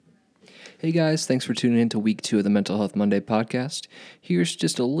Hey guys, thanks for tuning in to week 2 of the Mental Health Monday podcast. Here's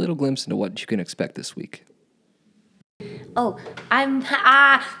just a little glimpse into what you can expect this week. Oh, I'm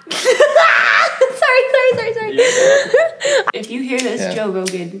sorry. If you hear this, Joe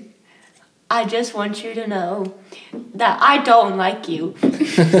Rogan, I just want you to know that I don't like you.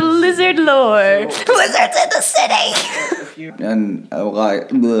 Lizard lore. Lizards in the city. And a lot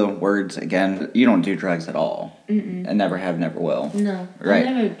the words again. You don't do drugs at all, and never have, never will. No, Right.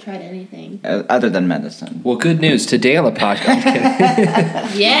 I've never tried anything. Other than medicine. Well, good news. Today on the podcast, I'm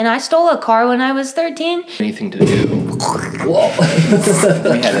kidding. Yeah, and I stole a car when I was 13. Anything to do. Whoa.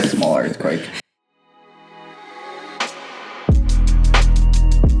 We had a small earthquake.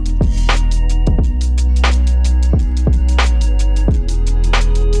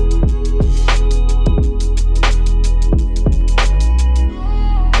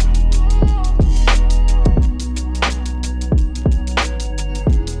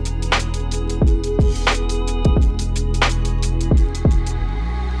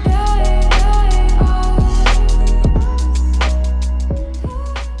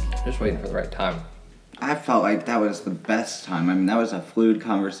 Just waiting for the right time. I felt like that was the best time. I mean, that was a fluid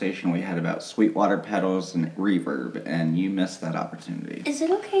conversation we had about Sweetwater pedals and reverb, and you missed that opportunity. Is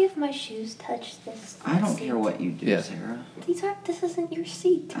it okay if my shoes touch this? I don't care what you do, Yeah. Sarah. This isn't your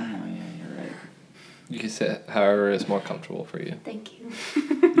seat. Oh, yeah, you're right. You can sit however is more comfortable for you. Thank you.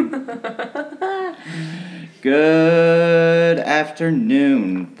 Good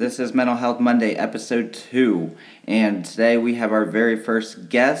afternoon. This is Mental Health Monday, episode 2. And today we have our very first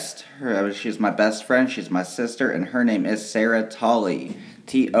guest. She's my best friend, she's my sister, and her name is Sarah Tolley.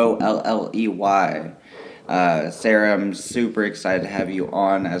 Tolley. Sarah, I'm super excited to have you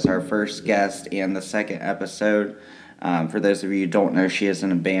on as our first guest and the second episode. For those of you who don't know, she is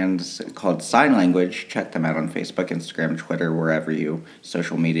in a band called Sign Language. Check them out on Facebook, Instagram, Twitter, wherever you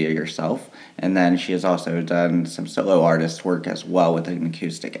social media yourself. And then she has also done some solo artist work as well with an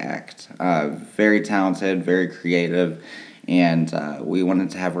acoustic act. Very talented, very creative, and we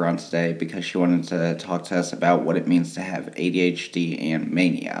wanted to have her on today because she wanted to talk to us about what it means to have ADHD and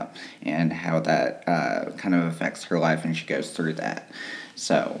mania and how that kind of affects her life and she goes through that.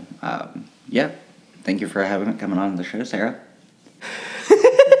 So, yeah. Thank you for coming on the show, Sarah.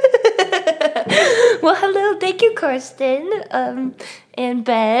 Well, hello. Thank you, Karsten, and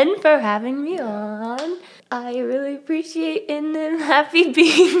Ben, for having me on. I really appreciate and am happy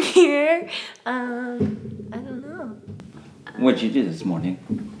being here. I don't know. What'd you do this morning?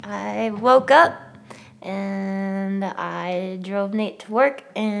 I woke up and I drove Nate to work,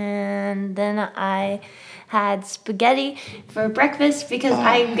 and then I had spaghetti for breakfast because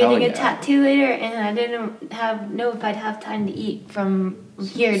I'm getting a tattoo later, and I didn't know if I'd have time to eat from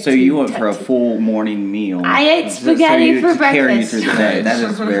here. So you went for a full morning meal. I ate spaghetti for to carry you breakfast. through the day. That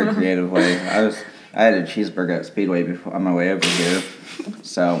is a very creative way. I had a cheeseburger at Speedway before on my way over here.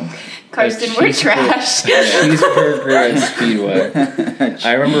 So Karsten, we're trash. Cheeseburger at Speedway.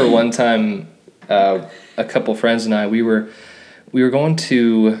 I remember one time, a couple friends and I, we were going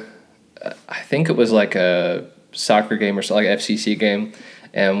to, I think it was like a soccer game or something, like an FCC game,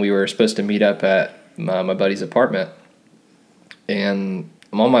 and we were supposed to meet up at my buddy's apartment. And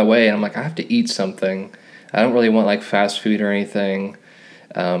I'm on my way, and I'm like, I have to eat something. I don't really want like fast food or anything,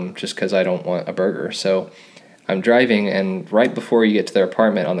 just because I don't want a burger. So I'm driving, and right before you get to their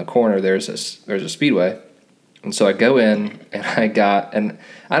apartment on the corner, there's a Speedway. And so I go in, and and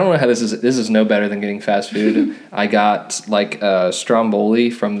I don't know how this is no better than getting fast food. I got like a Stromboli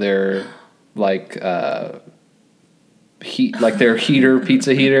from their their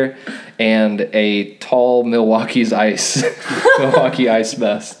pizza heater, and a tall Milwaukee's Ice, Milwaukee Ice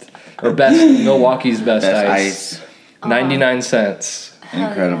Best Milwaukee's best ice. 99 cents.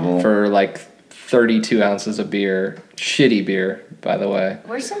 Incredible. For like 32 ounces of beer. Shitty beer, by the way.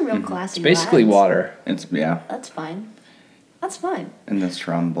 We're some real classy It's basically lads. water. That's fine. That's fine. And the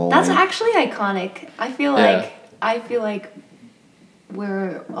Stromboli. That's actually iconic. I feel like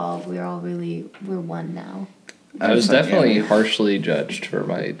we're one now. I was definitely harshly judged for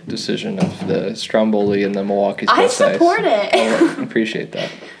my decision of the Stromboli and the Milwaukee's I Best Ice. support it. I appreciate that.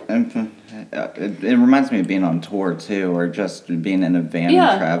 It reminds me of being on tour too, or just being in a van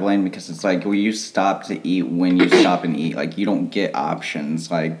and traveling, because it's like you stop to eat when you stop and eat. Like you don't get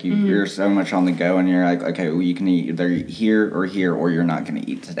options. Like you're so much on the go, and you're like, okay, well, you can eat either here, or you're not going to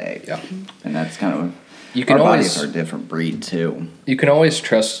eat today. Yeah, and that's kind of our bodies are a different breed too. You can always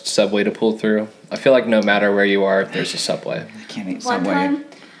trust Subway to pull through. I feel like no matter where you are, there's a Subway. I can't eat One Subway. time,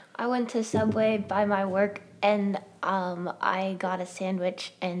 I went to Subway by my work, and I got a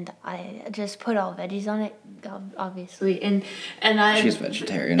sandwich, and I just put all veggies on it, obviously, and I. She's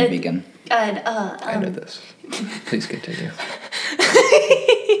vegetarian and vegan. I know this. Please continue.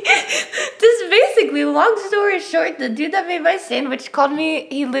 Just basically, long story short, the dude that made my sandwich called me.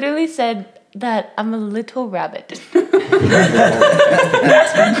 He literally said that I'm a little rabbit.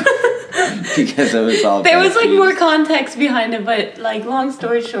 Because it was all. There was like more context behind it, but like long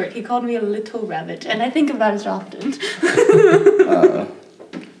story short, he called me a little rabbit, and I think about it often.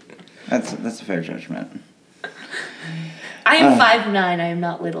 That's a fair judgment. I am 5'9". I am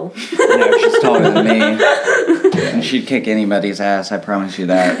not little. No, she's taller than me, and she'd kick anybody's ass. I promise you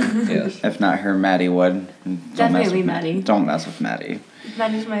that. Yes. If not her, Maddie would. Definitely Maddie. Don't mess with Maddie.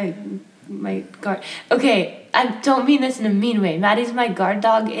 Maddie's my guard. Okay, I don't mean this in a mean way. Maddie's my guard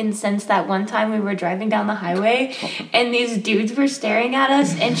dog in sense that one time we were driving down the highway and these dudes were staring at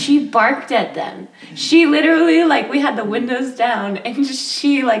us and she barked at them. She literally, like, we had the windows down and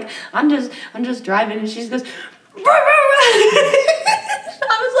she, like, I'm just driving and she goes, I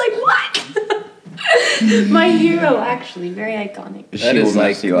was like, what? My hero, actually, very iconic. That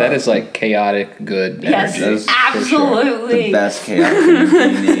is like chaotic good Yes, energy. absolutely. Sure. The best chaotic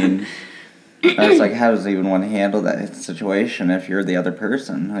energy you need. I was like, how does anyone want to handle that situation if you're the other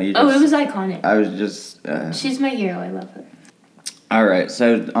person? It was iconic. I was just... She's my hero. I love her. All right,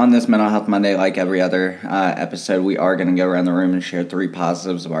 so on this Mental Health Monday, like every other episode, we are going to go around the room and share 3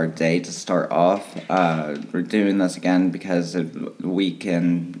 positives of our day to start off. We're doing this again because we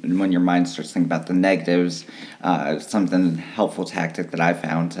can, when your mind starts thinking about the negatives, something helpful tactic that I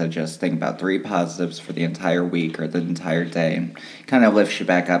found to just think about 3 positives for the entire week or the entire day. Kind of lifts you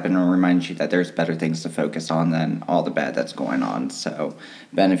back up and reminds you that there's better things to focus on than all the bad that's going on. So,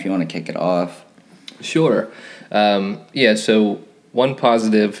 Ben, if you want to kick it off. Sure. So one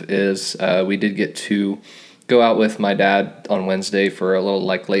positive is we did get to go out with my dad on Wednesday for a little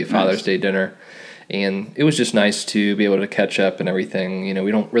like late Father's Day dinner. And it was just nice to be able to catch up and everything. You know,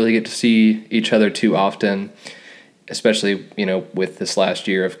 we don't really get to see each other too often, especially, you know, with this last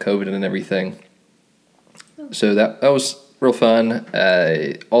year of COVID and everything. So that was real fun.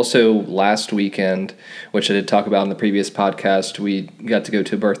 Also, last weekend, which I did talk about in the previous podcast, we got to go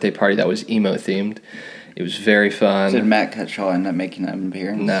to a birthday party that was emo themed. It was very fun. Did Matt Cutshall end up making an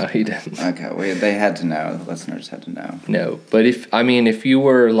appearance? No, he didn't. Okay, they had to know. The listeners had to know. No, but if you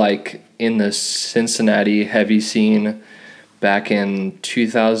were like in the Cincinnati heavy scene back in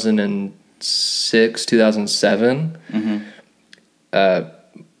 2006, 2007,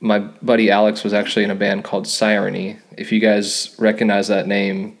 my buddy Alex was actually in a band called Sireny. If you guys recognize that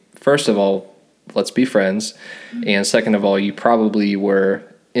name, first of all, let's be friends. And second of all, you probably were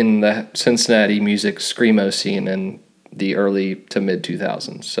in the Cincinnati music screamo scene in the early to mid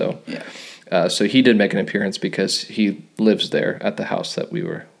 2000s. So, so he did make an appearance because he lives there at the house that we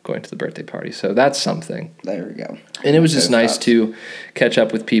were going to the birthday party. So that's something. There we go. And it was just nice to catch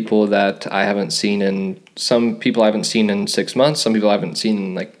up with people that I haven't seen some people I haven't seen in 6 months, some people I haven't seen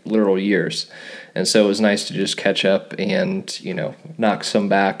in like literal years. And so it was nice to just catch up and, you know, knock some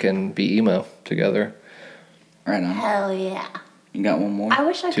back and be emo together. Right on. Hell yeah. You got one more? I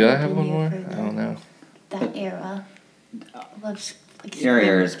wish I could. Do I have one more? I don't know. That era. Your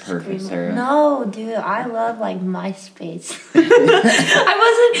era is perfect, Sarah. No, dude, I love like MySpace.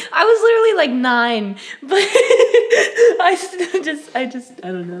 I was literally like 9, but I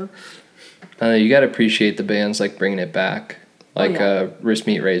don't know. You got to appreciate the bands like bringing it back. Like Wrist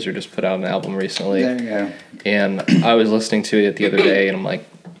Meat Razor just put out an album recently. There you go. And I was listening to it the other day and I'm like,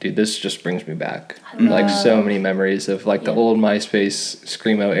 dude, this just brings me back. Like so many memories of like the old MySpace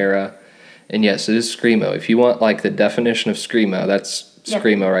Screamo era. And yes, it is Screamo. If you want like the definition of Screamo, that's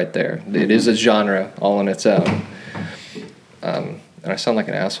Screamo right there. It is a genre all on its own. And I sound like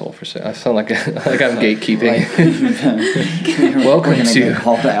an asshole for saying. I sound like I'm gatekeeping. Welcome to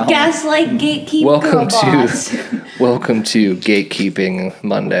Gaslight Gatekeep. Welcome to Gatekeeping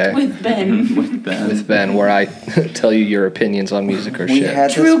Monday with Ben. With Ben, where I tell you your opinions on music or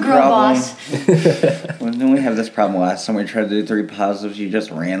shit. True girl boss. When we have this problem last time we tried to do 3 positives, you just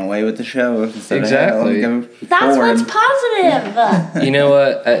ran away with the show. Exactly. That's what's positive. You know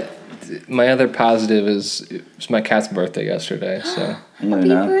what? My other positive is it was my cat's birthday yesterday. So Happy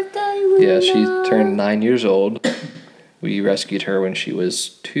birthday, Luna. Yeah, she turned 9 years old. We rescued her when she was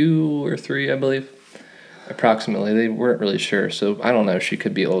 2 or 3, I believe. Approximately. They weren't really sure, so I don't know. She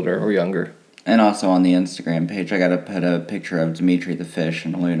could be older or younger. And also on the Instagram page, I got to put a picture of Dimitri the fish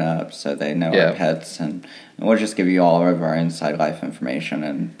and Luna up so they know our pets. And we'll just give you all of our inside life information.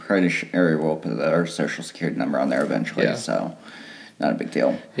 And pretty sure we'll put our social security number on there eventually. Yeah. So not a big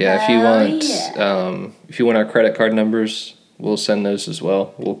deal. Yeah, if you want our credit card numbers, we'll send those as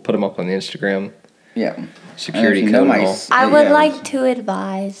well. We'll put them up on the Instagram. Yeah. Security code and all. I would like to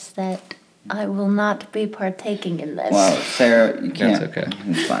advise that I will not be partaking in this. Well, Sarah, you can't. That's okay.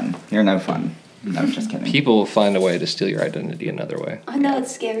 It's fun. You're no fun. No, I'm just kidding. People will find a way to steal your identity another way. I know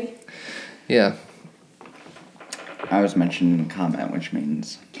it's scary. Yeah. I was mentioning comment, which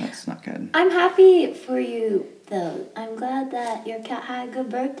means that's not good. I'm happy for you, though. I'm glad that your cat had a good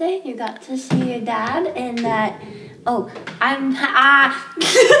birthday. You got to see your dad, and that. Oh, I'm. Sorry.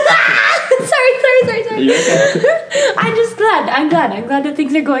 You okay? I'm glad that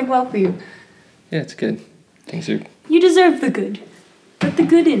things are going well for you. Yeah, it's good. Things are You deserve the good. Put the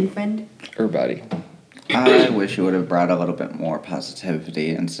good in, friend. everybody. I wish you would have brought a little bit more positivity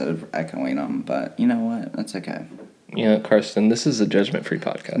instead of echoing them, but you know what? That's okay. You know, Karsten, this is a judgment-free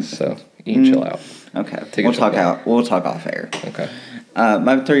podcast, so you can chill out. Okay. Take a We'll talk chill out. We'll talk off air. Okay.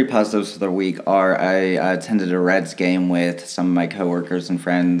 My 3 positives for the week are I attended a Reds game with some of my coworkers and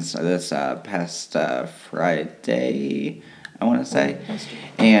friends this past Friday, I want to say.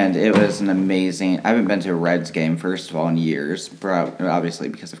 And it was an amazing... I haven't been to a Reds game, first of all, in years, obviously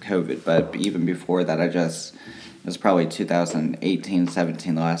because of COVID, but even before that, it was probably 2018-17,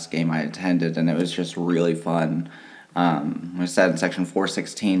 the last game I attended, and it was just really fun. We sat in section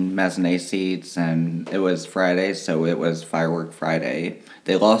 416 mezzanine seats, and it was Friday, so it was Firework Friday.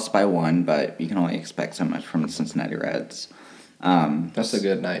 They lost by 1, but you can only expect so much from the Cincinnati Reds. That's a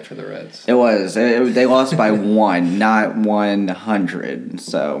good night for the Reds. It was. They lost by 1, not 100.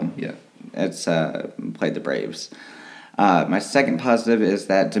 So Yeah. it's played the Braves. My second positive is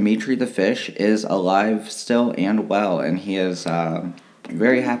that Dimitri the Fish is alive still and well, and he is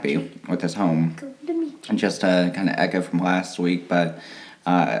very happy with his home. And just to kind of echo from last week, but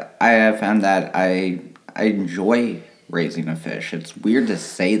I have found that I enjoy raising a fish. It's weird to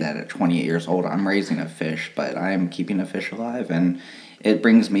say that at 28 years old, I'm raising a fish, but I am keeping a fish alive, and it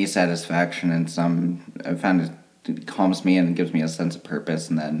brings me satisfaction, and I found it calms me and gives me a sense of purpose,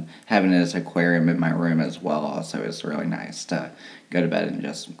 and then having this aquarium in my room as well also is really nice to go to bed and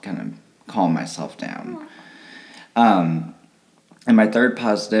just kind of calm myself down. And my third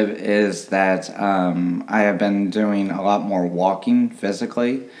positive is that I have been doing a lot more walking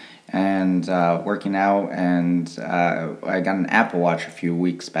physically and working out, and I got an Apple Watch a few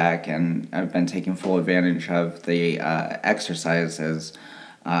weeks back, and I've been taking full advantage of the exercises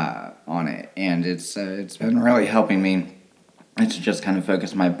on it, and it's been really helping me to just kind of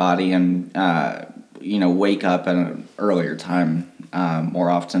focus my body and wake up at an earlier time more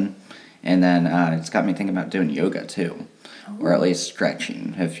often, and then it's got me thinking about doing yoga too. Or at least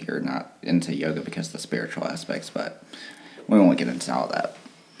stretching if you're not into yoga because of the spiritual aspects, but we won't get into all that.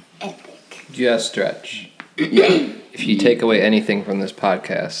 Epic. Just stretch. Yeah. If you take away anything from this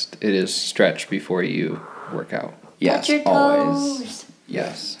podcast, it is stretch before you work out. Yes, Touch your always. toes.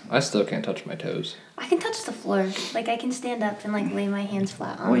 Yes. I still can't touch my toes. I can touch the floor. Like, I can stand up and, lay my hands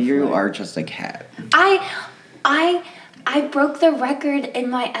flat on Well, the you floor. are just a cat. I broke the record in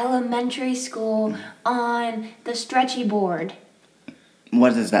my elementary school on the stretchy board.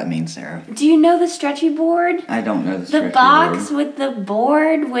 What does that mean, Sarah? Do you know the stretchy board? I don't know the The stretchy box word. with the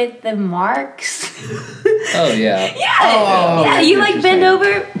board with the marks. Oh, yeah. Yeah. Oh, yeah, I you get what bend you're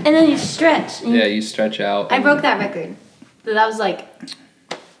over and then you stretch. Yeah, you stretch out. I and- broke that record. But that was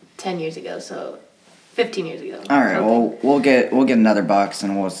 10 years ago, so 15 years ago. All right, Okay. well, we'll get another box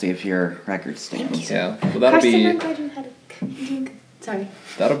and we'll see if your record stands. Yeah. Well, that'll Karsten, I'm be glad you had a drink. Sorry.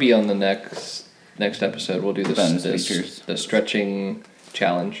 on the next episode. We'll do Bonus features. the stretching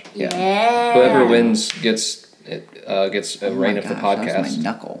challenge. Yeah. Whoever wins gets a reign of the Gosh, that was podcast. my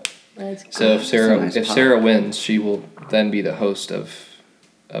knuckle. Let's go. So if nice pop. Sarah wins, she will then be the host of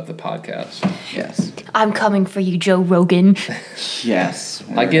the podcast. Yes. I'm coming for you, Joe Rogan. Yes.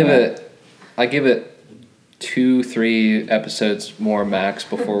 I give it 2-3 episodes more max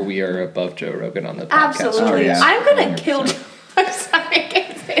before we are above Joe Rogan on the podcast. Absolutely. Oh, yeah. I'm gonna 100%. kill. I'm sorry, I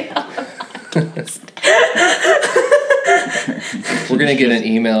can't say that. We're gonna get an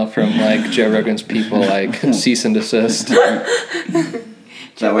email from Joe Rogan's people cease and desist.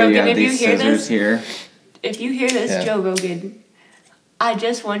 That way Rogan, you have if you these hear scissors this- here. If you hear this, Yeah. Joe Rogan, I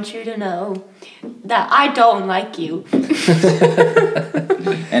just want you to know that I don't like you. And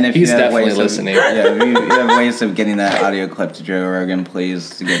if He's you have definitely ways listening. Of, yeah, if you have ways of getting that audio clip to Joe Rogan,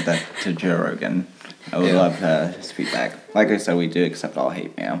 please get that to Joe Rogan. I would love his feedback. Like I said, we do accept all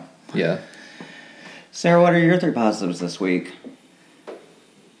hate mail. Yeah. Sarah, what are your 3 positives this week?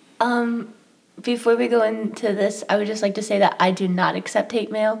 Before we go into this, I would just like to say that I do not accept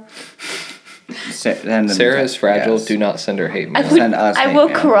hate mail. Sarah is fragile. Yes. Do not send her hate mail. Send us I hate will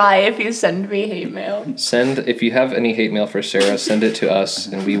mail. cry if you send me hate mail. If you have any hate mail for Sarah, send it to us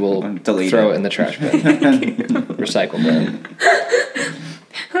and we will Delete throw it. it in the trash bin. Recycle bin.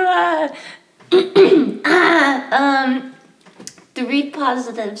 3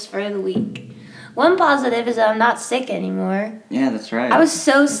 positives for the week. One positive is that I'm not sick anymore. Yeah, that's right. I was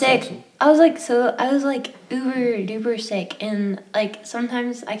so That's sick. awesome. I was like uber duper sick, and like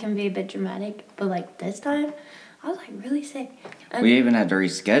sometimes I can be a bit dramatic, but like this time, I was like really sick. And We even had to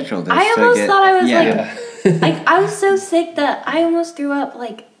reschedule this. I almost thought I was Yeah. I was so sick that I almost threw up.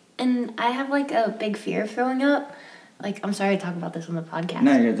 Like, and I have like a big fear of throwing up. Like, I'm sorry to talk about this on the podcast.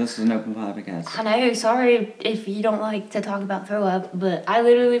 No, this is an open podcast. I know, sorry if you don't like to talk about throw up, but I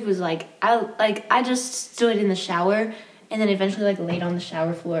literally was like, I just stood in the shower and then eventually like laid on the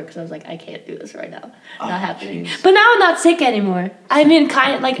shower floor because I was like, I can't do this right now. Not happening. Geez. But now I'm not sick anymore. I mean,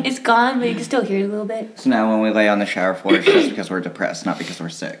 kind of like it's gone, but you can still hear it a little bit. So now when we lay on the shower floor, it's just because we're depressed, not because we're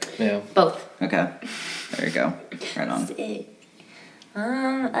sick. Yeah. Both. Okay. There you go. Right on. Sick.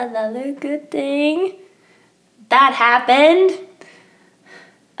 Another good thing that happened.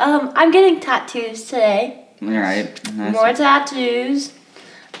 I'm getting tattoos today. All right. Nice. More tattoos.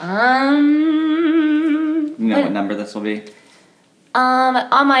 You know what number this will be?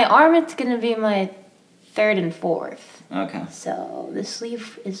 On my arm, it's gonna be my 3rd and 4th. Okay. So the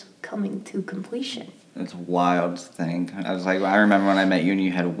sleeve is coming to completion. It's a wild thing. I was like, I remember when I met you and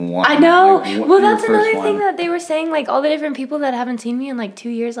you had one. I know. Like, Well, your that's first another one. thing that they were saying. Like all the different people that haven't seen me in like 2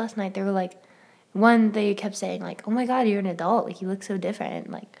 years last night, they were like, they kept saying like, "Oh my God, you're an adult. Like you look so different.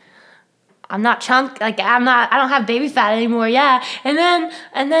 Like I'm not chunk. Like I don't have baby fat anymore. Yeah." And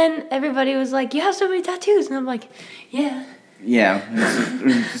then everybody was like, "You have so many tattoos," and I'm like, "Yeah." Yeah,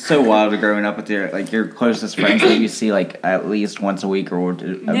 it's so wild growing up with your closest friends that you see like at least once a week or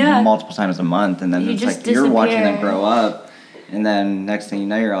multiple times a month, and then You it's just like you're watching them disappear. grow up, and then next thing you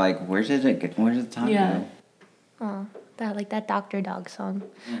know, you're like, where did the time Yeah. go? Oh, that Dr. Dog song.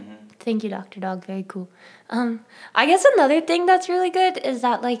 Thank you, Dr. Dog. Very cool. I guess another thing that's really good is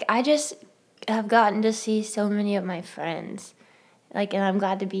that like I just have gotten to see so many of my friends, like, and I'm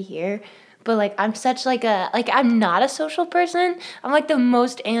glad to be here. But like I'm such I'm not a social person. I'm like the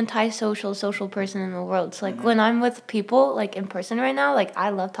most antisocial social person in the world. So like when I'm with people like in person right now, like I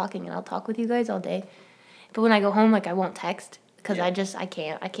love talking and I'll talk with you guys all day. But when I go home, like I won't text because I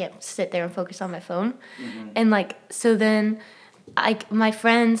can't sit there and focus on my phone. And like so then like my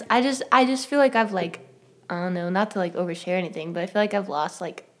friends, I just feel like I've like I don't know, not to like overshare anything, but I feel like I've lost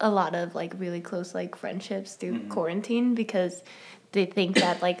like a lot of like really close like friendships through quarantine because they think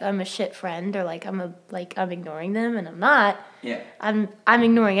that like I'm a shit friend or like I'm ignoring them, and I'm not. Yeah. I'm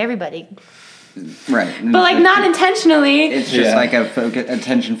ignoring everybody. Right. But like not intentionally. It's just like a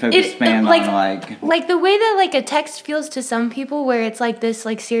attention focused span like, on like. Like the way that like a text feels to some people where it's like this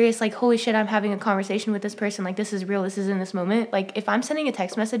like serious like holy shit I'm having a conversation with this person, like this is real, this is in this moment. Like if I'm sending a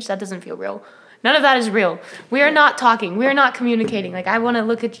text message, that doesn't feel real. None of that is real. We are not talking. We are not communicating. Like I want to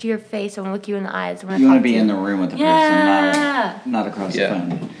look at your face. I want to look you in the eyes. I want You want to to be in the room with the person, not across Yeah.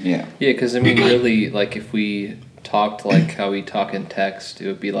 the phone. Yeah. Yeah, because I mean, really, like if we talked like how we talk in text, it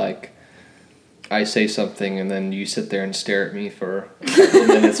would be like I say something and then you sit there and stare at me for a couple of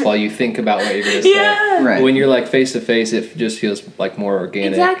minutes while you think about what you're gonna say. Yeah. Right. When you're like face to face, it just feels like more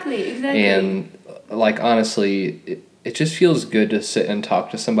organic. Exactly. And like honestly, it just feels good to sit and talk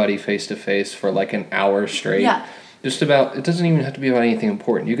to somebody face to face for like an hour straight. Yeah. Just about, it doesn't even have to be about anything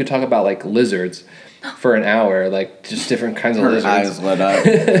important. You could talk about like lizards for an hour, like just different kinds of Her lizards. eyes lit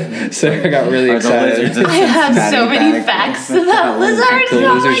up. Sarah got really Are the excited. lizards of I have so Cincinnati many back? facts about lizards. The Oh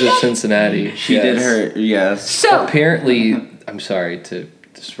my lizards of God. Cincinnati. She yes. did her, yes. So Apparently, I'm sorry to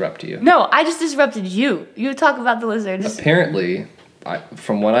disrupt you. no, I just disrupted you. You talk about the lizards. Apparently,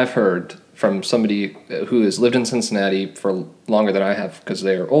 from what I've heard from somebody who has lived in Cincinnati for longer than I have, because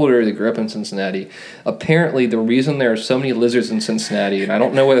they are older, they grew up in Cincinnati. Apparently, the reason there are so many lizards in Cincinnati, and I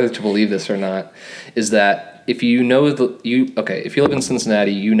don't know whether to believe this or not, is that if you know if you live in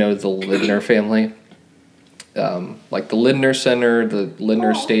Cincinnati, you know the Lindner family, like the Lindner Center, the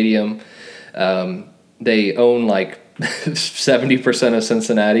Lindner Stadium. They own like 70% of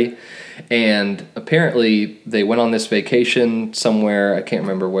Cincinnati. And apparently they went on this vacation somewhere, I can't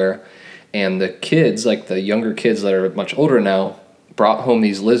remember where, and the kids, like the younger kids that are much older now, brought home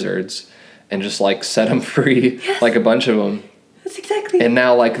these lizards and just like set them free, like a bunch of them. That's exactly. And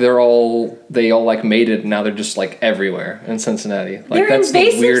now like they all like mated, and now they're just like everywhere in Cincinnati. Like They're that's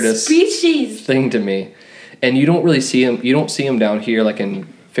invasive the weirdest species. thing to me. And you don't really see them, you don't see them down here like in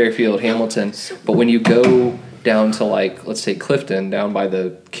Fairfield, Hamilton, but when you go down to like, let's say Clifton, down by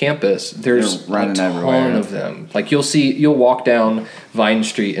the campus, there's They're running a ton everywhere. of them. Like you'll walk down Vine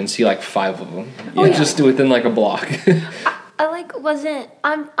Street and see like 5 of them. Just within like a block. I like wasn't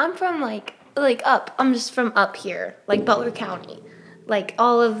I'm from like up. I'm just from up here, like Butler County. like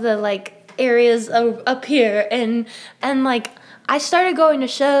all of the like areas up here, and like I started going to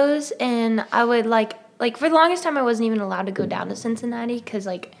shows, and I would like for the longest time I wasn't even allowed to go down to Cincinnati because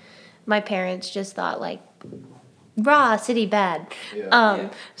like my parents just thought like raw city bad.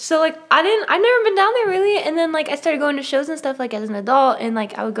 So like I've never been down there really, and then like I started going to shows and stuff like as an adult, and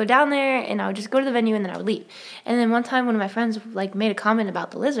like I would go down there and I would just go to the venue and then I would leave. And then one time one of my friends like made a comment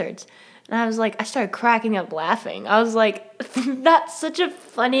about the lizards, and I was like, I started cracking up laughing. I was like, that's such a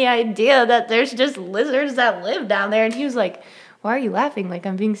funny idea that there's just lizards that live down there. And he was like, why are you laughing? Like,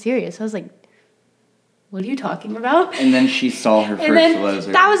 I'm being serious. I was like, what are you talking about? And then she saw her first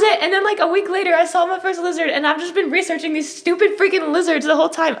lizard. That was it. And then like a week later, I saw my first lizard, and I've just been researching these stupid freaking lizards the whole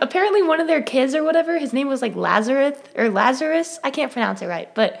time. Apparently one of their kids or whatever, his name was like Lazarus. I can't pronounce it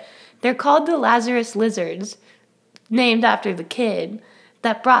right, but they're called the Lazarus lizards, named after the kid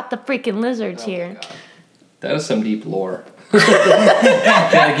that brought the freaking lizards here. God. That is some deep lore. I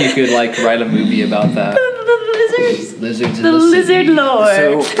feel like you could like write a movie about that. Lizards in the lizard city. lore.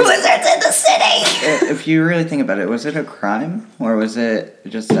 Lizards in the city. If you really think about it, was it a crime or was it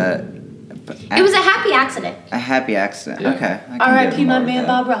just It was a happy accident. a happy accident? Yeah. Okay. R.I.P. my man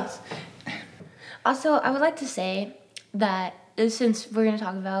Bob Ross. Also, I would like to say that since we're going to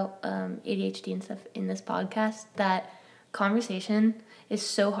talk about ADHD and stuff in this podcast, that conversation is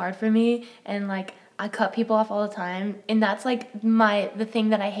so hard for me, and like I cut people off all the time, and that's like the thing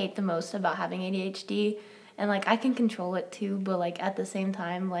that I hate the most about having ADHD. And like I can control it too, but like at the same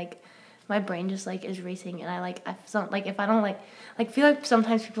time, like my brain just like is racing, and if I don't like feel like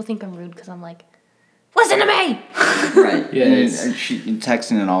sometimes people think I'm rude because I'm like, listen to me. Right. Yeah. And she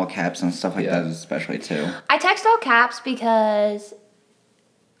texting in all caps and stuff like that, especially too. I text all caps because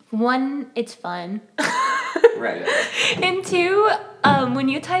one, it's fun. Right. And two, when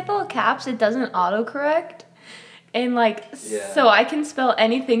you type all caps, it doesn't autocorrect. And like, so I can spell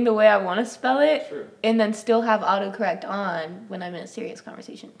anything the way I want to spell it, and then still have autocorrect on when I'm in a serious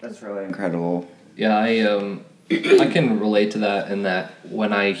conversation. That's really incredible. Yeah, I can relate to that in that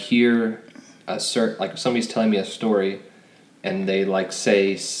when I hear like if somebody's telling me a story, and they like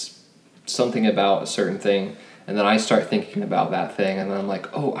say something about a certain thing, and then I start thinking about that thing, and then I'm like,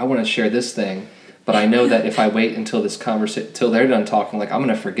 oh, I want to share this thing. But I know that if I wait until till they're done talking, like I'm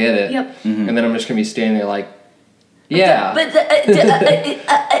gonna forget it, and then I'm just gonna be standing there like, yeah.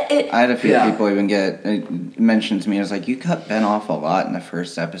 I had a few people even mentioned to me. I was like, you cut Ben off a lot in the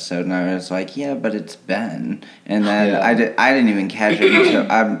first episode, and I was like, yeah, but it's Ben. And then I didn't even catch it until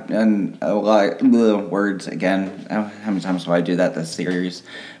a lot of words again. How many times do I do that this series?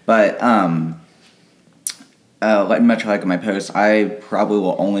 But much like my posts, I probably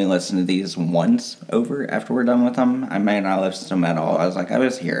will only listen to these once over after we're done with them. I may not listen to them at all. I was like, I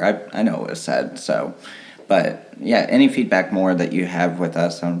was here. I know what was said, so... But, yeah, any feedback more that you have with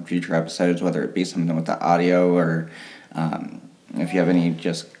us on future episodes, whether it be something with the audio or if you have any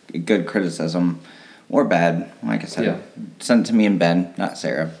just good criticism or bad, like I said, send it to me and Ben, not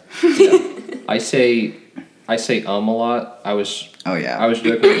Sarah. I say a lot. I was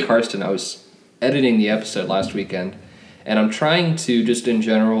joking with Karsten. I was editing the episode last weekend, and I'm trying to just in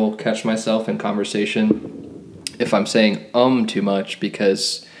general catch myself in conversation if I'm saying too much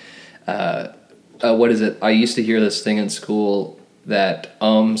because... what is it? I used to hear this thing in school that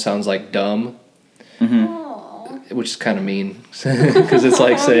sounds like dumb, which is kind of mean because it's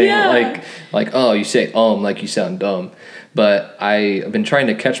like saying like oh, you say like you sound dumb. But I've been trying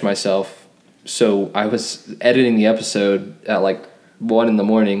to catch myself, so I was editing the episode at like 1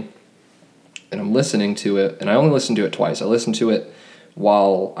 a.m, and I'm listening to it, and I only listened to it twice. I listened to it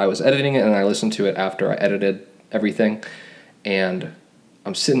while I was editing it, and I listened to it after I edited everything, and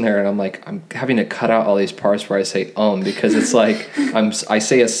I'm sitting there and I'm having to cut out all these parts where I say because it's like I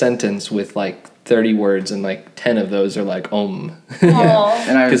say a sentence with like 30 words and like 10 of those are like because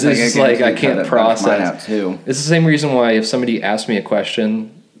it's like I can't process. It's the same reason why if somebody asks me a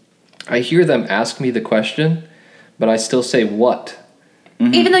question, I hear them ask me the question, but I still say what.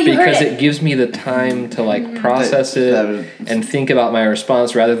 Even though you heard it. Because it gives me the time to like process it and think about my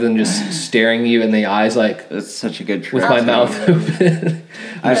response rather than just staring you in the eyes like it's such a good trick. With my mouth open.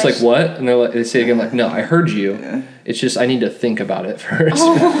 I'm just like, what? And they say again like, no, I heard you. Yeah. It's just I need to think about it first.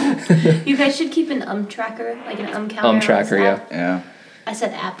 You guys should keep an tracker, like an calendar. Tracker, yeah. I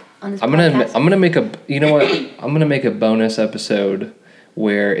said app on this podcast. I'm gonna make I'm gonna make a bonus episode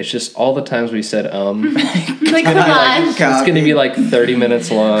where it's just all the times we said like, come on. It's gonna be like 30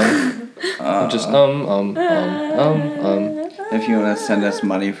 minutes long. Just If you want to send us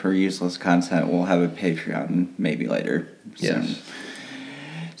money for useless content, we'll have a Patreon maybe later. Yes.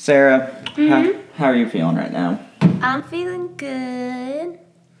 Sarah, how are you feeling right now? I'm feeling good.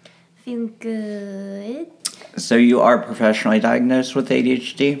 Feeling good. So you are professionally diagnosed with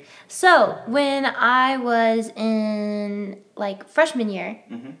ADHD? So when I was in like freshman year,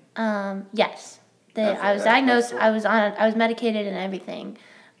 yes, I was diagnosed. I was medicated and everything.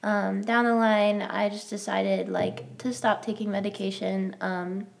 Down the line, I just decided like to stop taking medication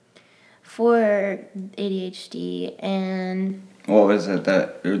for ADHD. And what was it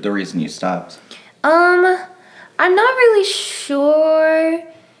that the reason you stopped? I'm not really sure.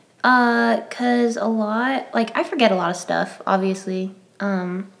 'Cause a lot, like, I forget a lot of stuff, obviously.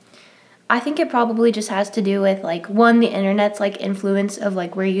 I think it probably just has to do with, like, one, the internet's, like, influence of,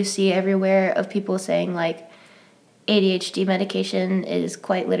 like, where you see everywhere of people saying, like, ADHD medication is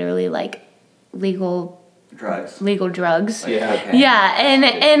quite literally, like, legal drugs. Like, Yeah. okay. Yeah,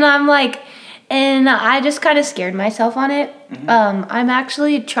 and I'm like, and I just kind of scared myself on it. I'm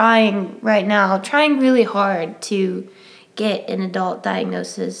actually trying really hard to get an adult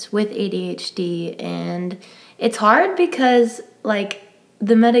diagnosis with ADHD, and it's hard because like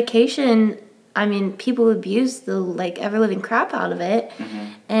the medication, I mean, people abuse the like ever living crap out of it,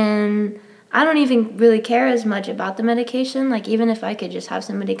 and I don't even really care as much about the medication. Like, even if I could just have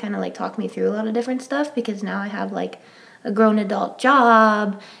somebody kind of like talk me through a lot of different stuff, because now I have like a grown adult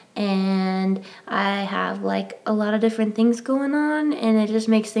job and I have like a lot of different things going on, and it just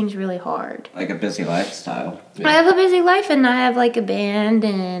makes things really hard. Like a busy lifestyle. Yeah. I have a busy life, and I have like a band,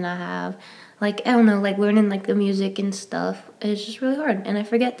 and I have like, I don't know, like learning like the music and stuff. It's just really hard, and I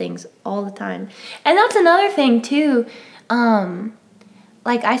forget things all the time. And that's another thing too.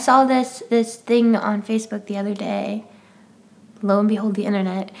 Like I saw this thing on Facebook the other day. Lo and behold, the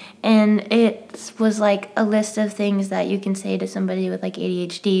internet, and it was like a list of things that you can say to somebody with like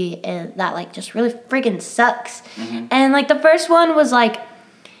ADHD, and that like just really freaking sucks. And like the first one was like,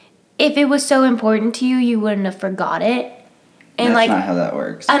 if it was so important to you, you wouldn't have forgot it. And that's like, not how that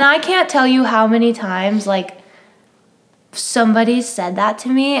works. And I can't tell you how many times like somebody said that to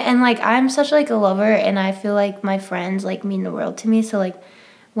me, and like I'm such like a lover, and I feel like my friends like mean the world to me. So like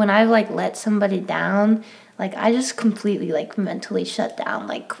when I like let somebody down, like I just completely like mentally shut down,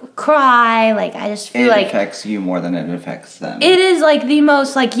 like cry. Like I just feel like it affects you more than it affects them. It is like the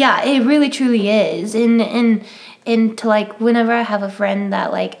most like, yeah, it really truly is. And to like whenever I have a friend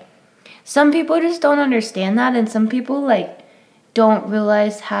that like, some people just don't understand that, and some people like don't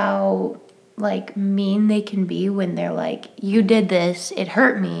realize how like mean they can be when they're like, you did this, it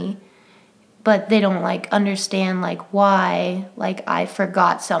hurt me, but they don't like understand like why like I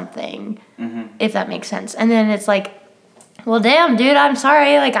forgot something, if that makes sense. And then it's like, well, damn, dude, I'm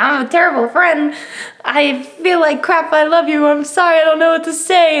sorry, like I'm a terrible friend, I feel like crap, I love you, I'm sorry, I don't know what to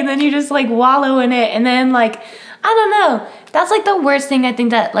say. And then you just like wallow in it, and then like, I don't know, that's like the worst thing I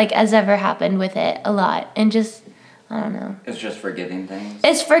think that like has ever happened with it a lot. And just, I don't know, it's just forgetting things.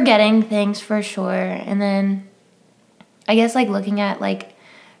 It's forgetting things for sure. And then I guess like looking at like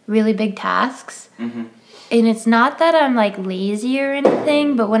really big tasks, and it's not that I'm like lazy or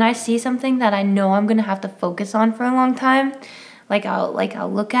anything, but when I see something that I know I'm gonna have to focus on for a long time, like I'll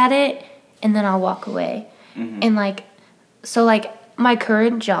look at it and then I'll walk away. And like, so like my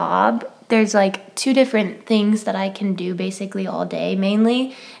current job, there's like two different things that I can do basically all day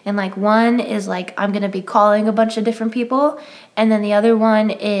mainly. And like one is like I'm gonna be calling a bunch of different people, and then the other one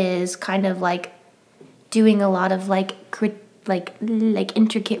is kind of like doing a lot of like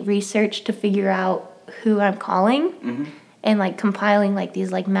intricate research to figure out who I'm calling, and like compiling like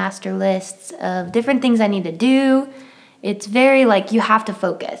these like master lists of different things I need to do. It's very like you have to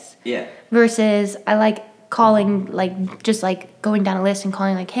focus. Yeah. Versus I like calling, like just like going down a list and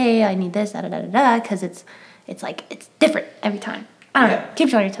calling like, hey, I need this, da da da da da, because it's like it's different every time. I don't know.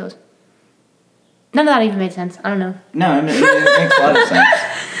 Keeps you on your toes. None of that even made sense. I don't know. No, it makes a lot of sense.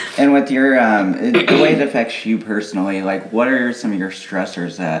 And with your the way it affects you personally, like what are some of your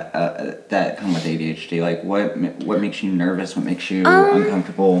stressors that come with ADHD? Like what makes you nervous? What makes you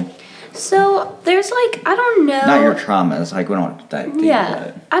uncomfortable? So there's like, I don't know. Not your traumas. Like we don't dive deep into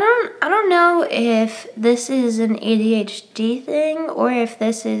it. I don't know if this is an ADHD thing or if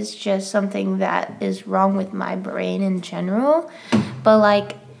this is just something that is wrong with my brain in general. But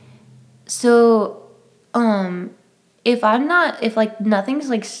like, so if like nothing's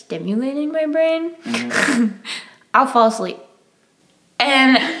like stimulating my brain, I'll fall asleep.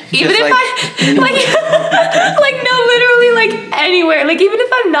 And even if I like no, literally like anywhere, like even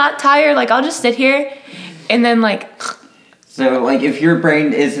if I'm not tired, like I'll just sit here and then like. So like if your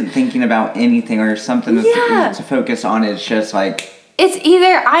brain isn't thinking about anything or something to focus on, it's just like.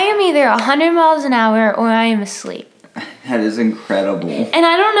 I am either 100 miles an hour or I am asleep. That is incredible. And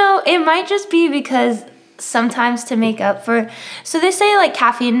I don't know, it might just be because sometimes to make up for. So they say like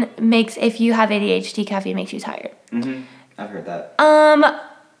caffeine makes, if you have ADHD, caffeine makes you tired. Mm-hmm. I've heard that.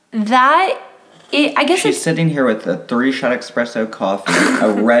 I guess she's sitting here with a 3-shot espresso coffee,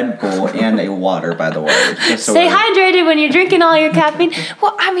 a Red Bull, and a water. By the way, just so stay hydrated when you're drinking all your caffeine.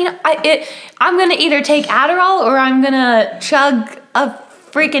 Well, I mean, I'm gonna either take Adderall or I'm gonna chug a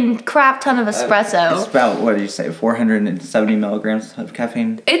freaking crap ton of espresso. It's about, what did you say, 470 milligrams of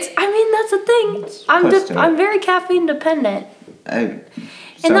caffeine? That's the thing. I'm very caffeine dependent. And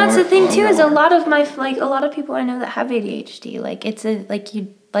that's the thing too, is a lot of people I know that have ADHD, like it's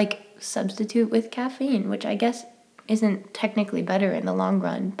you substitute with caffeine, which I guess isn't technically better in the long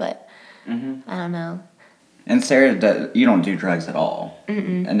run, but I don't know. And Sarah, you don't do drugs at all?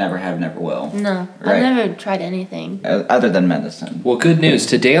 Mm-mm. And never have, never will? No, right? I've never tried anything. Other than medicine. Well, good news.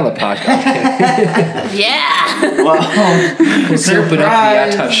 Today on the podcast. Yeah! Well, let's open up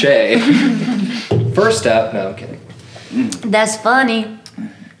the attaché. First up, no, I'm kidding. That's funny.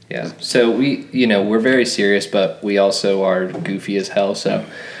 Yeah, so we're very serious, but we also are goofy as hell, so...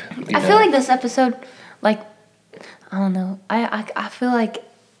 I feel like this episode, I don't know, I feel like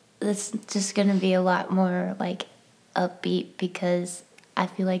it's just gonna be a lot more, upbeat, because I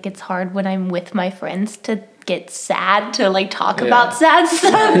feel like it's hard when I'm with my friends to get sad, to, talk about sad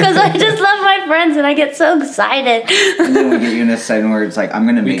stuff, because I just love my friends, and I get so excited. And then we get you in a setting where it's I'm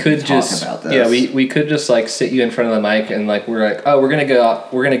gonna make you talk about this. Yeah, we could just, sit you in front of the mic, and, we're like, oh, we're gonna go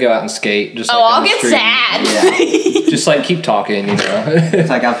out and skate, just, I'll get sad! Yeah. Just, keep talking, It's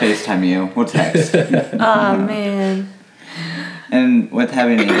I'll FaceTime you. We'll text. Oh, man. And with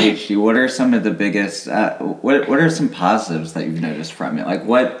having ADHD, what are some of the biggest, what are some positives that you've noticed from it?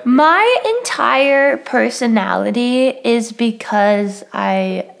 What? My entire personality is because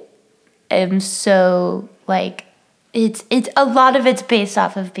I am so, it's a lot of it's based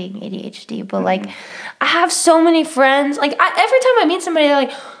off of being ADHD, but, I have so many friends. Every time I meet somebody, they're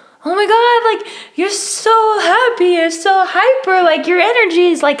like, oh my God, you're so happy, you're so hyper, your energy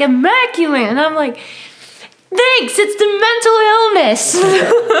is, immaculate. And I'm like... Thanks, it's the mental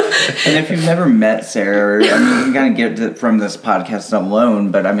illness. And if you've never met Sarah, you can kind of get it from this podcast alone,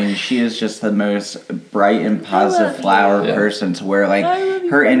 but she is just the most bright and positive flower person to where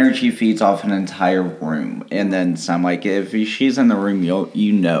her energy feeds off an entire room. And then some, if she's in the room,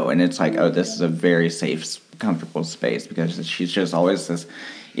 you know, and it's oh, this is a very safe, comfortable space, because she's just always this,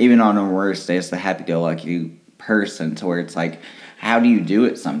 even on her worst days, the happy-go-lucky person, to where it's how do you do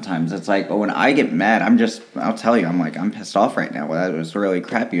it sometimes? It's when I get mad, I'll tell you, I'm pissed off right now. Well, that was really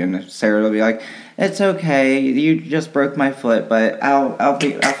crappy. And Sarah will be like, it's okay. You just broke my foot, but I'll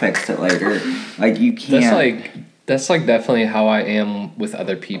fix it later. You can't. That's definitely how I am with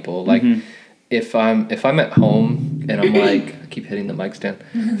other people. If I'm at home and I'm I keep hitting the mic stand.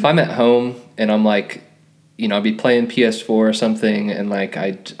 If I'm at home and I'm I'll be playing PS4 or something, and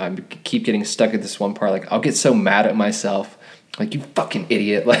I keep getting stuck at this one part. I'll get so mad at myself. You fucking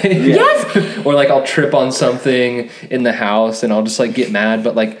idiot. Yes! Or I'll trip on something in the house and I'll just get mad.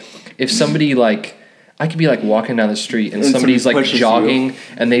 But if somebody I could be walking down the street and somebody's jogging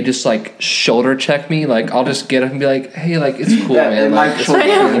and they just shoulder check me, I'll just get up and be like, hey, it's cool, man.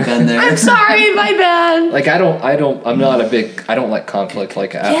 I'm sorry, my bad. I don't like conflict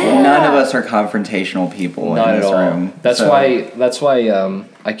at all. None of us are confrontational people Not in this at all. room. That's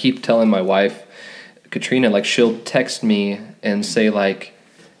why I keep telling my wife, Katrina, she'll text me and say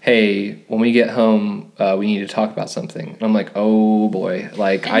hey, when we get home, we need to talk about something. And I'm like, oh boy,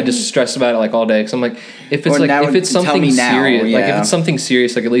 I just stress about it all day. Cause I'm if it's if it's something serious, if it's something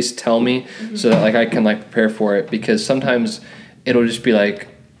serious, at least tell me so that I can prepare for it. Because sometimes it'll just be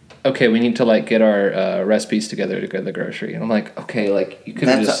okay, we need to get our recipes together to go to the grocery. And I'm okay, you could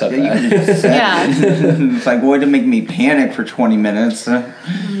have just said that. Yeah. It's way to make me panic for 20 minutes. Oh,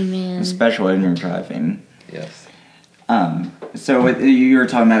 man. Especially when you're driving. Yes. So you were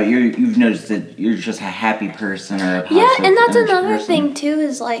talking about you've noticed that you're just a happy person or a positive and that's another person. thing too,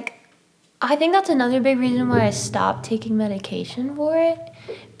 is I think that's another big reason why I stopped taking medication for it,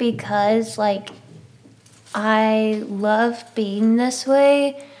 because I love being this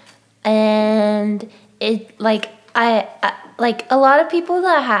way, and it I a lot of people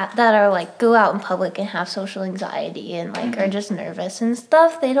that are go out in public and have social anxiety and are just nervous and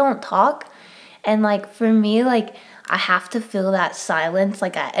stuff, they don't talk, and for me I have to feel that silence,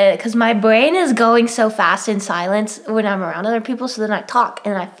 because my brain is going so fast in silence when I'm around other people. So then I talk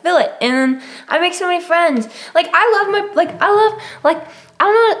and I feel it, and I make so many friends. I don't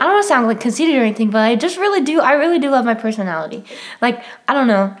want to sound conceited or anything, but I just really do. I really do love my personality. I don't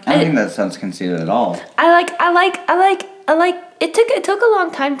know. I don't think that sounds conceited at all. I like it took a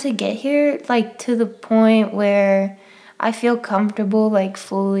long time to get here, like to the point where I feel comfortable like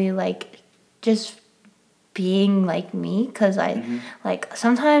fully like just being like me, because I like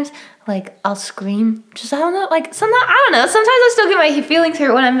sometimes like I'll scream, just I don't know, like sometimes I don't know, sometimes I still get my feelings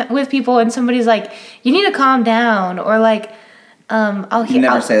hurt when I'm with people and somebody's like, you need to calm down, or like I'll hear. You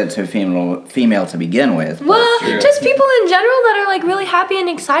never say that to a female to begin with. Well, just people in general that are like really happy and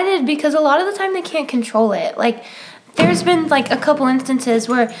excited, because a lot of the time they can't control it. Like, there's been like a couple instances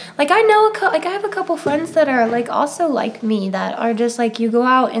where like I know I have a couple friends that are like also like me, that are just like, you go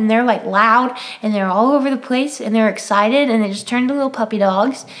out and they're like loud and they're all over the place and they're excited and they just turn into little puppy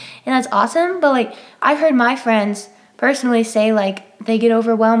dogs, and that's awesome. But like I've heard my friends personally say like they get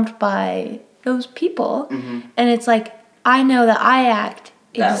overwhelmed by those people, and it's like, I know that I act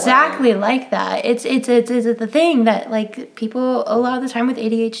exactly like that. It's the thing that like people a lot of the time with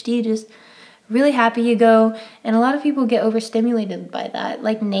ADHD just really happy you go, and a lot of people get overstimulated by that.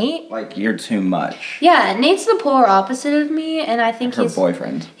 Like Nate, like you're too much. Yeah, Nate's the polar opposite of me, and I think her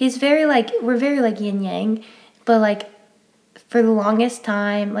boyfriend. He's very like, we're very like yin yang, but like for the longest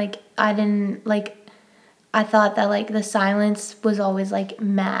time like I didn't like. I thought that like the silence was always like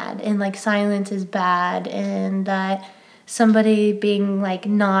mad, and like silence is bad, and that somebody being like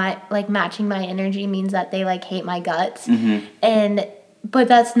not like matching my energy means that they like hate my guts. But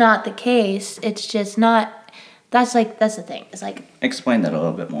that's not the case. It's just not. That's the thing. It's like, explain that a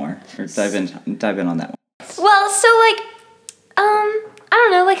little bit more, or dive in on that one. Well, so like I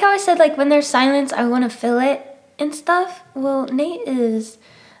don't know, like how I said, like when there's silence I want to fill it and stuff. Well, Nate is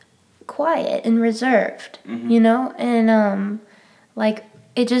quiet and reserved, you know, and like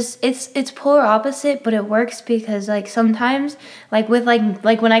it's polar opposite, but it works, because like sometimes like with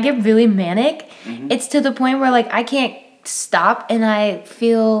like when I get really manic, it's to the point where like I can't stop, and I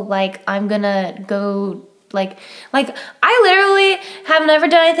feel like I'm gonna go like I literally have never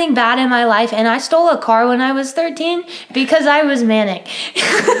done anything bad in my life, and I stole a car when I was 13 because I was manic.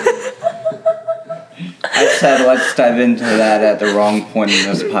 I said let's dive into that at the wrong point in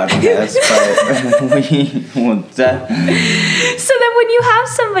this podcast, but we will. So then when you have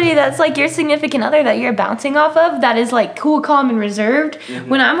somebody that's like your significant other that you're bouncing off of, that is like cool, calm, and reserved,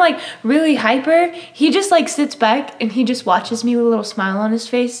 when I'm like really hyper, he just like sits back and he just watches me with a little smile on his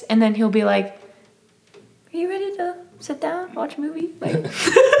face, and then he'll be like, are you ready to sit down, watch a movie? Like,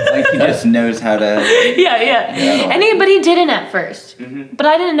 like he just knows how to. Yeah. But he didn't at first. But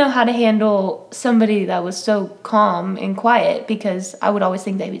I didn't know how to handle somebody that was so calm and quiet, because I would always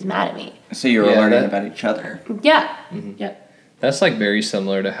think that he was mad at me. So you were learning about each other. Yeah. Yeah. That's like very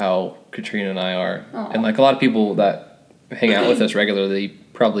similar to how Katrina and I are. Aww. And like a lot of people that hang out with us regularly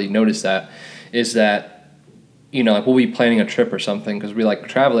probably notice that, is that, you know, like we'll be planning a trip or something because we like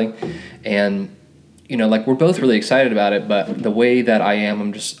traveling, and you know, like we're both really excited about it, but the way that I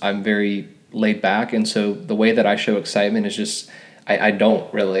am, I'm very laid back, and so the way that I show excitement is just, I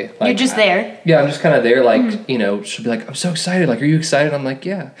don't really. Like, you're just there. I'm just kind of there, like, you know, she'll be like, I'm so excited, like, are you excited? I'm like,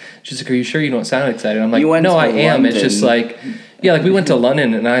 yeah. She's like, are you sure you don't sound excited? I'm like, no, I am. It's just like, yeah, like we went to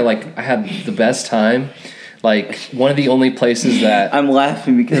London, and I had the best time. Like, one of the only places that... I'm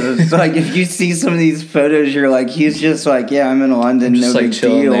laughing because it's like, if you see some of these photos, you're like, he's just like, yeah, I'm in London, no big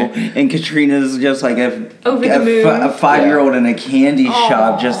deal. There. And Katrina's just like a 5-year-old in a candy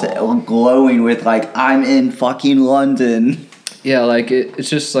shop, just glowing with like, I'm in fucking London. Yeah, like,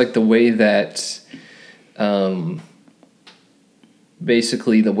 it's just like the way that...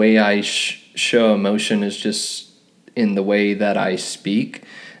 basically, the way I show emotion is just in the way that I speak.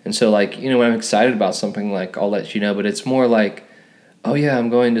 And so, like, you know, when I'm excited about something, like, I'll let you know. But it's more like, oh, yeah, I'm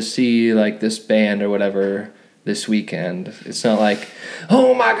going to see, like, this band or whatever this weekend. It's not like,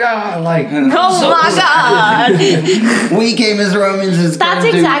 oh, my God, like... oh, my God! We came as Romans as... That's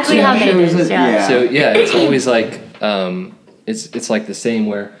exactly how they do, yeah. So, yeah, it's always like, it's like the same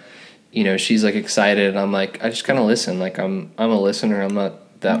where, you know, she's, like, excited, and I'm like, I just kind of listen. Like, I'm a listener. I'm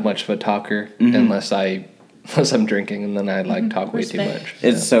not that much of a talker unless I'm drinking, and then I like talk way too much.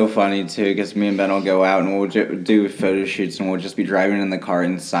 It's so funny too, because me and Ben will go out and we'll do photo shoots, and we'll just be driving in the car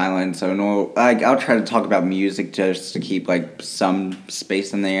in silence. So I'll try to talk about music just to keep like some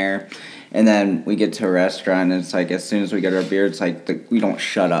space in the air. And then we get to a restaurant, and it's like as soon as we get our beer, it's like we don't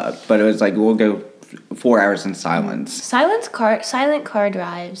shut up. But it was like we'll go 4 hours in silence. Silent car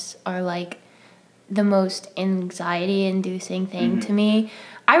drives are like the most anxiety-inducing thing to me.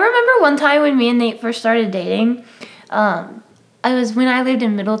 I remember one time when me and Nate first started dating, it was when I lived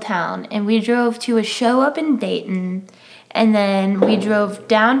in Middletown, and we drove to a show up in Dayton, and then we drove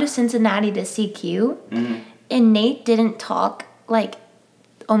down to Cincinnati to see Q, and Nate didn't talk, like,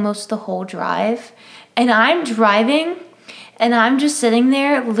 almost the whole drive, and I'm driving, And I'm just sitting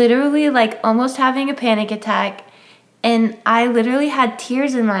there literally like almost having a panic attack. And I literally had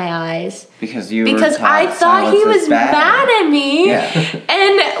tears in my eyes. Because I thought he was mad at me. Yeah.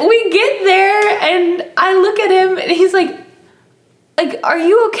 And we get there and I look at him and he's like, are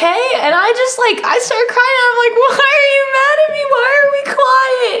you okay? And I start crying. I'm like, why are you mad at me? Why are we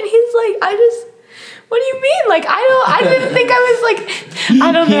quiet? And he's like, what do you mean? Like, I didn't think I was like,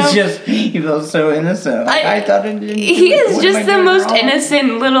 I don't know. He feels so innocent. I thought it didn't. He is just the most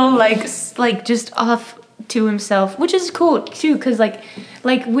innocent little, like just off to himself, which is cool too, because like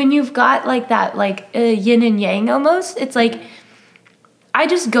when you've got like that, like yin and yang almost, it's like, I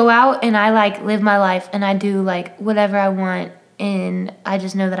just go out and I like live my life and I do like whatever I want. And I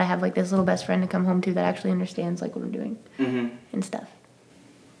just know that I have like this little best friend to come home to that actually understands like what I'm doing and stuff.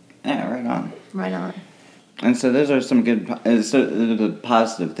 Yeah, right on. Right on. And so those are some good, the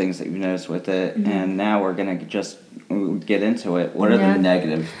positive things that you've noticed with it. And now we're going to just get into it. What are the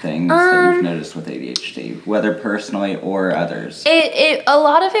negative things that you've noticed with ADHD, whether personally or others? A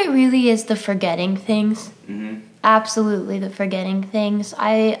lot of it really is the forgetting things. Absolutely, the forgetting things.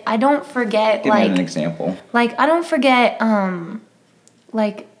 I don't forget. Give me an example. Like I don't forget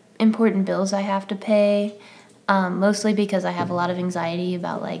like important bills I have to pay. Mostly because I have a lot of anxiety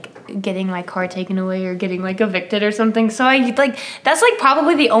about like getting my car taken away or getting like evicted or something. So that's like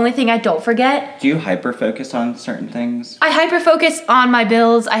probably the only thing I don't forget. Do you hyper focus on certain things? I hyper focus on my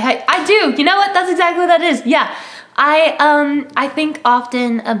bills. I do. You know what? That's exactly what that is. Yeah. I think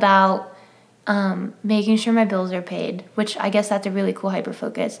often about making sure my bills are paid, which I guess that's a really cool hyper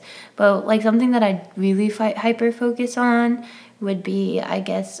focus. But like something that I really hyper focus on would be, I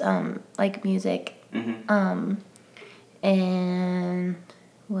guess, like music. And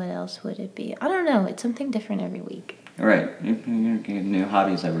what else would it be? I don't know. It's something different every week. Right. You get new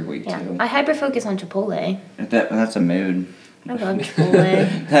hobbies every week, too. I hyper focus on Chipotle. That's a mood. I love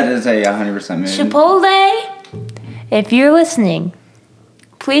Chipotle. That is a 100% mood. Chipotle, if you're listening,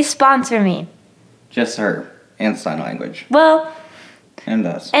 please sponsor me. Just her. And sign language. Well. And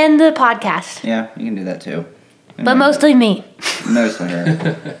us. And the podcast. Yeah, you can do that, too. But mostly me. Mostly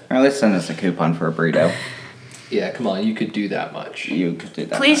her. Or at least send us a coupon for a burrito. Yeah, come on, you could do that much. You could do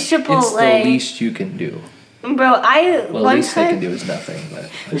that Please, much. Chipotle. It's the least you can do. Bro, the least they can do is nothing, but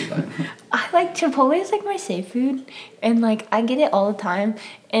that's fine. I like Chipotle is like my safe food, and like I get it all the time.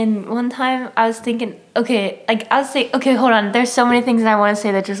 And one time I was thinking, okay, hold on. There's so many things that I want to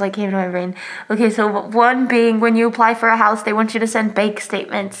say that just like came to my brain. Okay, so one being when you apply for a house, they want you to send bank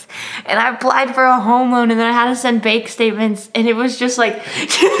statements, and I applied for a home loan, and then I had to send bank statements, and it was just like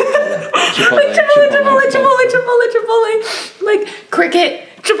Chipotle, like cricket.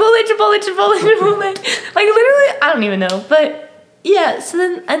 Chipotle. Like literally, I don't even know. But yeah, so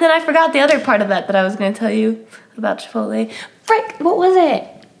then I forgot the other part of that I was going to tell you about Chipotle. Frick, what was it?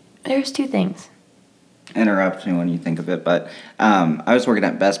 There's two things. Interrupt me when you think of it, but I was working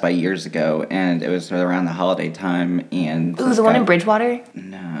at Best Buy years ago, and it was around the holiday time. And it was the one in Bridgewater?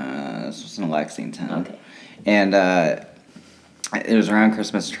 No, this was in Lexington. Okay. And it was around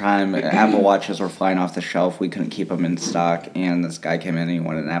Christmas time. Apple Watches were flying off the shelf. We couldn't keep them in stock, and this guy came in and he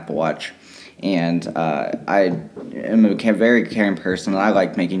wanted an Apple Watch. And I am a very caring person, and I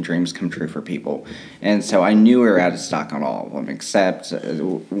like making dreams come true for people. And so I knew we were out of stock on all of them, except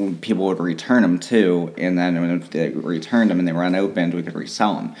people would return them too. And then when they returned them and they were unopened, we could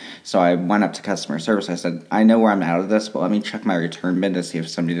resell them. So I went up to customer service. I said, I know where I'm out of this, but let me check my return bin to see if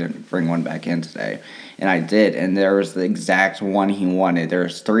somebody didn't bring one back in today. And I did, and there was the exact one he wanted. There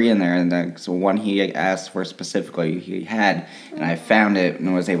was 3 in there, and the one he asked for specifically he had, and I found it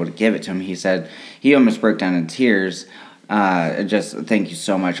and was able to give it to him. He said he almost broke down in tears. Just thank you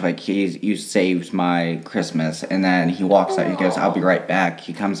so much. Like you saved my Christmas. And then he walks out. He goes, I'll be right back.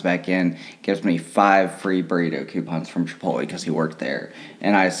 He comes back in, gives me 5 free burrito coupons from Chipotle because he worked there.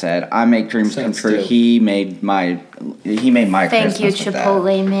 And I said, I make dreams come true. Dope. He made my Christmas. Thank you,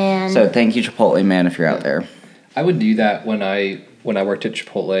 Chipotle man. So thank you, Chipotle man, if you're out there. I would do that when I worked at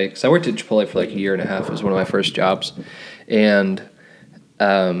Chipotle, because I worked at Chipotle for like a year and a half. It was one of my first jobs, and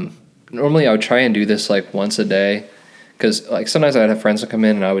normally I would try and do this like once a day, because like sometimes I'd have friends that come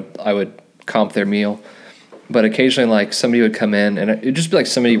in and I would comp their meal, but occasionally like somebody would come in and it'd just be like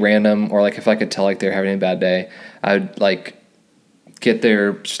somebody random, or like if I could tell like they're having a bad day, I would like get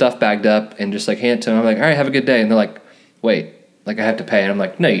their stuff bagged up and just like hand it to them. I'm like, all right, have a good day, and they're like, wait. Like, I have to pay. And I'm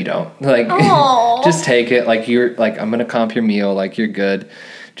like, no, you don't. Like, just take it. Like, you're, like, I'm going to comp your meal. Like, you're good.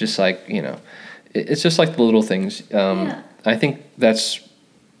 Just, like, you know. It's just, like, the little things. I think that's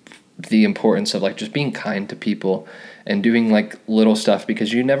the importance of, like, just being kind to people and doing, like, little stuff.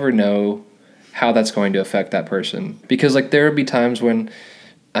 Because you never know how that's going to affect that person. Because, like, there would be times when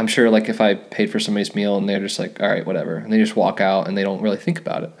I'm sure, like, if I paid for somebody's meal and they're just like, all right, whatever, and they just walk out and they don't really think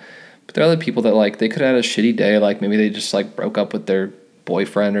about it. But there are other people that, like, they could have had a shitty day. Like, maybe they just, like, broke up with their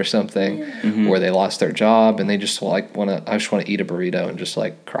boyfriend or something, or they lost their job and they just, like, I just want to eat a burrito and just,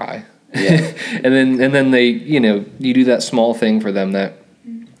 like, cry. Yeah. and then they, you know, you do that small thing for them that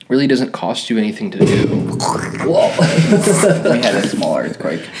really doesn't cost you anything to do. Whoa. We had a small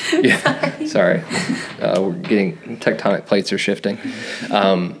earthquake. Yeah, sorry. We're getting, tectonic plates are shifting.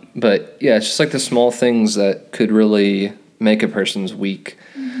 But yeah, it's just like the small things that could really make a person's week.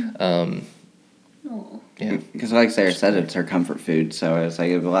 Yeah. Because like Sarah said, it's her comfort food. So it's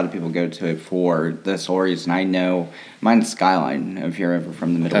like a lot of people go to it for the stories. And I know mine's Skyline, if you're ever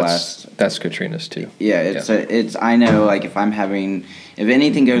from the Midwest. That's Katrina's too. Yeah, I know, like, if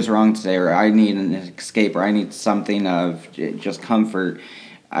anything goes wrong today, or I need an escape, or I need something of just comfort,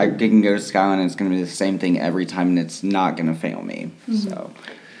 I can go to Skyline and it's going to be the same thing every time, and it's not going to fail me. So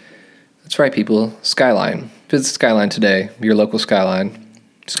that's right, people. Skyline. Visit Skyline today. Your local Skyline.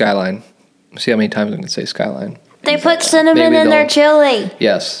 Skyline. See how many times I can say Skyline. They put cinnamon in their chili.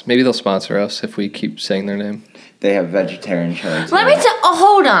 Yes. Maybe they'll sponsor us if we keep saying their name. They have vegetarian chili. Let me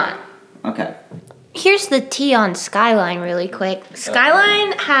hold on. Okay. Here's the tea on Skyline really quick.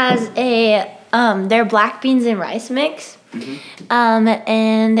 Skyline has their black beans and rice mix.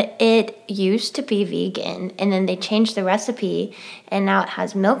 And it used to be vegan, and then they changed the recipe, and now it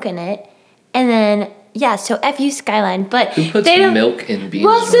has milk in it. And then so F you Skyline, but who puts milk in beans?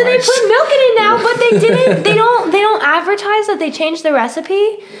 Well, so they put milk in it now, but they didn't. They don't advertise that they changed the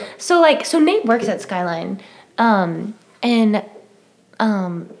recipe. So Nate works at Skyline, and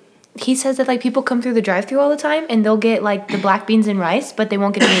he says that, like, people come through the drive-thru all the time, and they'll get, like, the black beans and rice, but they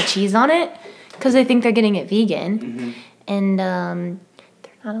won't get any cheese on it because they think they're getting it vegan, and they're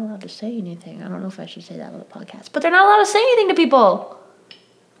not allowed to say anything. I don't know if I should say that on the podcast, but they're not allowed to say anything to people.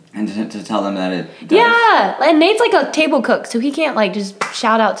 And to tell them that it does. Yeah, and Nate's like a table cook, so he can't, like, just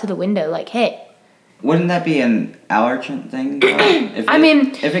shout out to the window, like, hey. Wouldn't that be an allergen thing?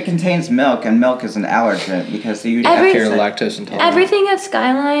 If it contains milk, and milk is an allergen, because you have to lactose intolerant. Everything at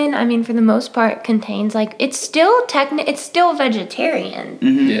Skyline, I mean, for the most part, contains, like, it's still vegetarian.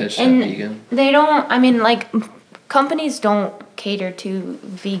 Yeah, it's not vegan. They don't, I mean, like, companies don't cater to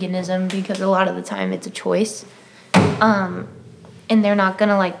veganism because a lot of the time it's a choice. And they're not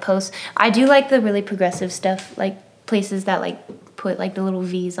gonna, like, post. I do like the really progressive stuff, like places that, like, put, like, the little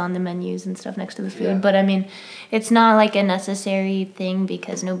V's on the menus and stuff next to the food. Yeah. But I mean, it's not, like, a necessary thing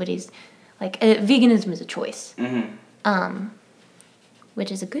because nobody's, like, veganism is a choice.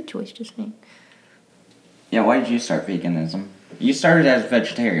 Which is a good choice, just saying. Yeah, why did you start veganism? You started as a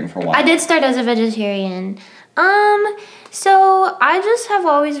vegetarian for a while. I did start as a vegetarian. So I just have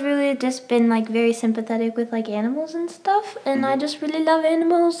always really just been, like, very sympathetic with, like, animals and stuff, and I just really love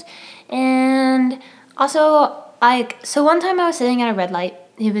animals. And also, like, so one time I was sitting at a red light.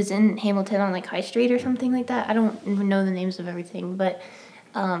 It was in Hamilton on, like, High Street or something like that. I don't even know the names of everything, but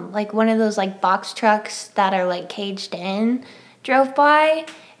like, one of those, like, box trucks that are, like, caged in drove by,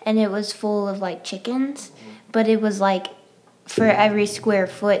 and it was full of, like, chickens, but it was, like, for every square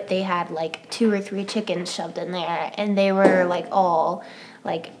foot, they had, like, 2 or 3 chickens shoved in there, and they were, like, all,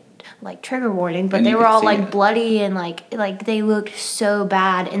 like trigger warning, but they were all, like, bloody, and, like they looked so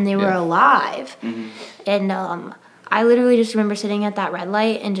bad, and they were alive. And I literally just remember sitting at that red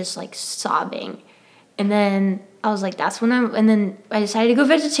light and just, like, sobbing. And then I was like, and then I decided to go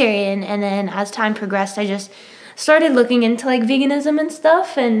vegetarian, and then as time progressed, I just started looking into, like, veganism and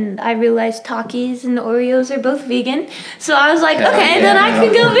stuff, and I realized Takis and Oreos are both vegan. So I was like, then I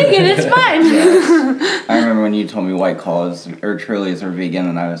can go vegan. It's fine. I remember when you told me White Claws or Trulies are vegan,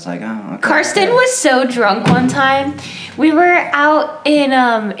 and I was like, oh, okay. Karsten was so drunk one time. We were out in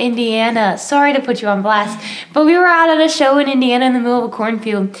Indiana. Sorry to put you on blast, but we were out at a show in Indiana in the middle of a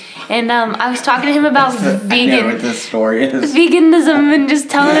cornfield, and I was talking to him about vegan. I know what this story is. Veganism, and just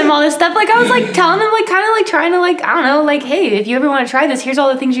telling him all this stuff. Like, I was, like, telling him, like, kind of, like, trying to, like, I don't know, like, hey, if you ever want to try this, here's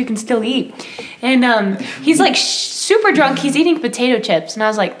all the things you can still eat. And he's, like, super drunk. He's eating potato chips. And I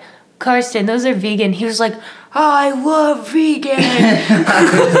was like, Karsten, those are vegan. He was like, I love vegan.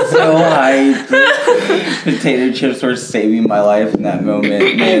 I was so hyped. Potato chips were saving my life in that moment.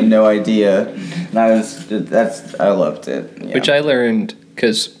 I had no idea. And I loved it. Yeah. Which I learned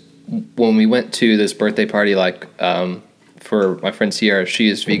because when we went to this birthday party, like, for my friend Sierra, she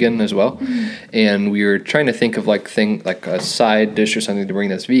is vegan as well, and we were trying to think of, like, a side dish or something to bring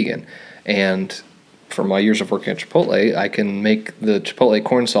that's vegan. And from my years of working at Chipotle, I can make the Chipotle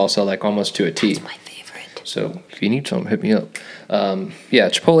corn salsa, like, almost to a T. That's my favorite. So if you need some, hit me up. Yeah,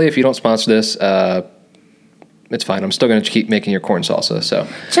 Chipotle, if you don't sponsor this, it's fine. I'm still going to keep making your corn salsa. So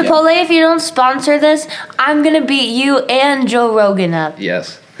Chipotle, if you don't sponsor this, I'm going to beat you and Joe Rogan up.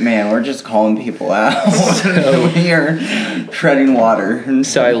 yes. Man, we're just calling people out. We are treading water.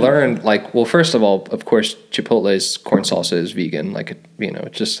 So I learned, like, well, first of all, of course, Chipotle's corn salsa is vegan. Like,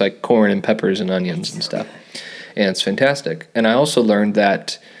 it's just like corn and peppers and onions and stuff. And it's fantastic. And I also learned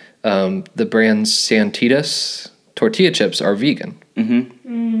that the brand Santitas tortilla chips are vegan.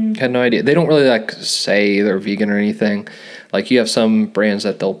 Mm-hmm. Had no idea. They don't really, like, say they're vegan or anything. Like, you have some brands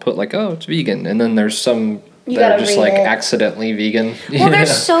that they'll put, like, oh, it's vegan. And then there's some that are just like accidentally vegan. Well,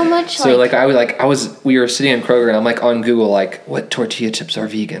 there's so much. So we were sitting in Kroger and I'm like on Google like what tortilla chips are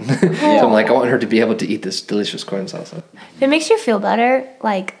vegan. So I'm like I want her to be able to eat this delicious corn salsa. If it makes you feel better,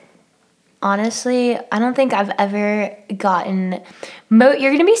 like honestly, I don't think I've ever gotten.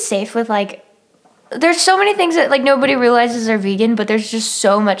 You're gonna be safe with like. There's so many things that like nobody realizes are vegan, but there's just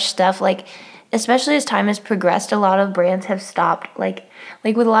so much stuff like. Especially as time has progressed, a lot of brands have stopped like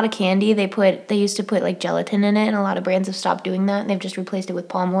with a lot of candy, they used to put like gelatin in it, and a lot of brands have stopped doing that, and they've just replaced it with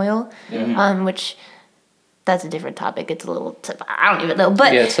palm oil, which that's a different topic. It's a little, I don't even know,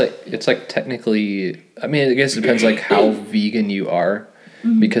 but yeah, it's like technically, I mean, I guess it depends like how vegan you are,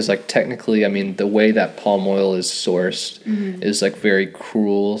 because like technically, I mean, the way that palm oil is sourced is like very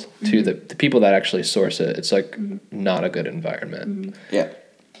cruel to the people that actually source it. It's like not a good environment. Yeah.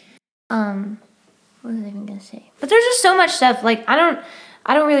 What was I even gonna say? But there's just so much stuff. Like I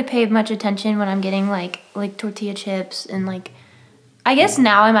don't really pay much attention when I'm getting like tortilla chips and like. I guess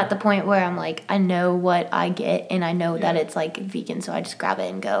now I'm at the point where I'm like I know what I get and I know that it's like vegan, so I just grab it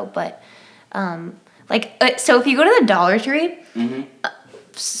and go. But so if you go to the Dollar Tree,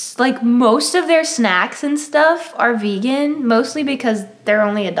 like most of their snacks and stuff are vegan, mostly because they're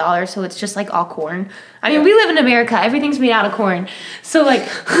only $1, so it's just like all corn. I mean, we live in America. Everything's made out of corn. So, like...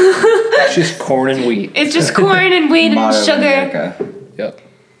 It's just corn and wheat. It's just corn and wheat and sugar. America. Yep.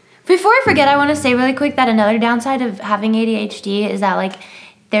 Before I forget, I want to say really quick that another downside of having ADHD is that, like,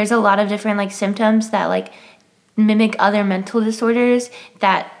 there's a lot of different, like, symptoms that, like, mimic other mental disorders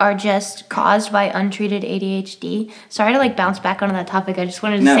that are just caused by untreated ADHD. Sorry to, like, bounce back onto that topic. I just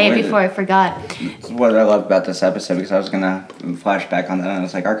wanted to say it before I forgot. It's what I love about this episode, because I was going to flash back on that, and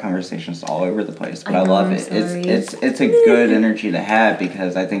it's like our conversation's all over the place, but I love it. It's a good energy to have,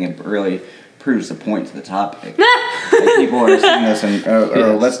 because I think it really proves the point to the topic. Like people are seeing this and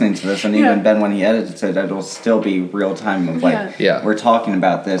or listening to this, and even Ben, when he edits it, it'll still be real time of like we're talking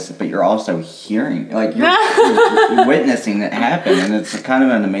about this, but you're also hearing, like you're witnessing it happen, and it's kind of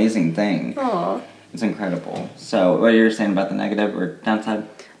an amazing thing. Aww. It's incredible. So what you're saying about the negative or downside?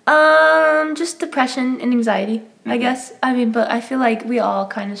 Just depression and anxiety, I guess. I mean, but I feel like we all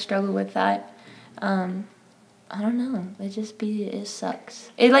kind of struggle with that. I don't know. It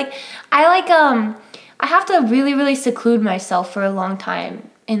sucks. I have to really, really seclude myself for a long time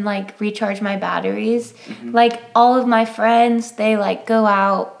and like recharge my batteries. Like all of my friends, they like go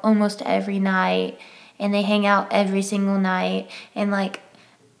out almost every night and they hang out every single night. And like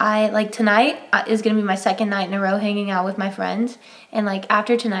tonight is going to be my second night in a row hanging out with my friends. And like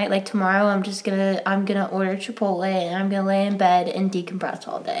after tonight, like tomorrow, I'm going to order Chipotle and I'm going to lay in bed and decompress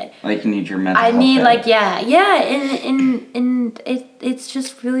all day. Like you need your mental health. I need like, and it's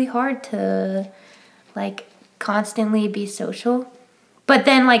just really hard to like constantly be social. But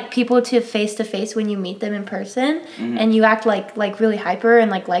then like people to face when you meet them in person and you act like really hyper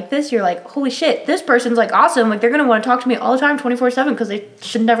and like this, you're like, holy shit, this person's like awesome. Like they're going to want to talk to me all the time 24/7 because they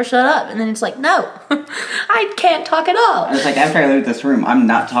should never shut up. And then it's like, no, I can't talk at all. It's like after I leave this room, I'm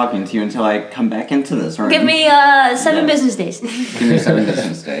not talking to you until I come back into this room. Give me 7 business days. Give me 7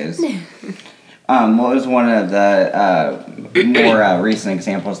 business days. What was one of the more recent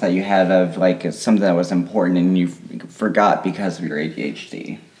examples that you had of like something that was important and you forgot because of your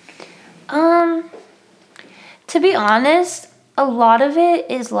ADHD? To be honest, a lot of it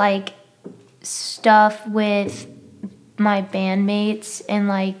is like stuff with my bandmates and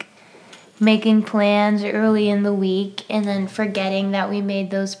like making plans early in the week and then forgetting that we made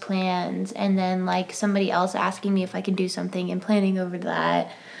those plans and then like somebody else asking me if I could do something and planning over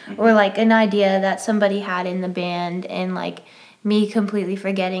that. Or like an idea that somebody had in the band and like me completely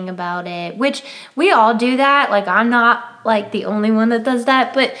forgetting about it, which we all do that. Like I'm not like the only one that does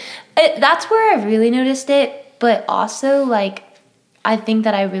that, but that's where I really noticed it. But also like I think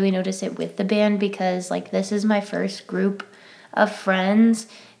that I really noticed it with the band because like this is my first group of friends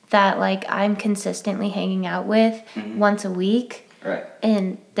that like I'm consistently hanging out with once a week. Right.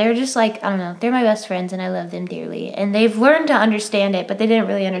 And they're just like, I don't know, they're my best friends and I love them dearly. And they've learned to understand it, but they didn't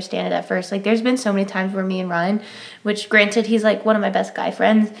really understand it at first. Like, there's been so many times where me and Ryan, which granted, he's like one of my best guy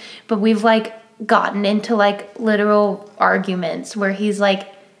friends, but we've like gotten into like literal arguments where he's like,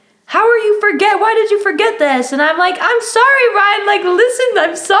 how are you forget? Why did you forget this? And I'm like, I'm sorry, Ryan. Like, listen,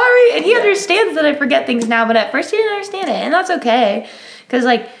 I'm sorry. And he understands that I forget things now, but at first he didn't understand it. And that's okay. Because,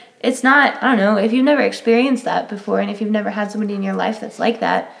 like, it's not, I don't know, if you've never experienced that before and if you've never had somebody in your life that's like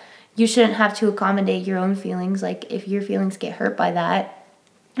that, you shouldn't have to accommodate your own feelings. Like, if your feelings get hurt by that,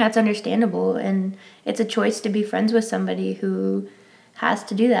 that's understandable. And it's a choice to be friends with somebody who has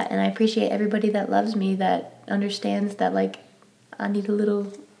to do that. And I appreciate everybody that loves me that understands that, like, I need a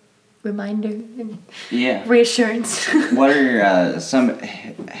little reminder and reassurance. What are some,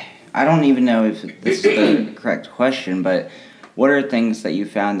 I don't even know if this is the correct question, but what are things that you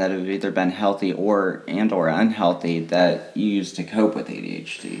found that have either been healthy or unhealthy that you use to cope with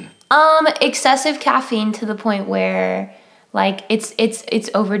ADHD? Excessive caffeine to the point where like it's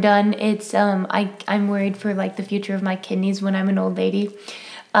overdone. It's I'm worried for like the future of my kidneys when I'm an old lady.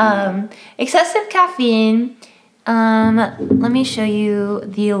 Excessive caffeine. Let me show you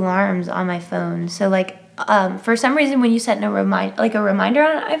the alarms on my phone. So like, for some reason when you set a reminder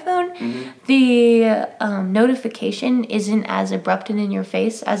on an iPhone, the notification isn't as abrupt and in your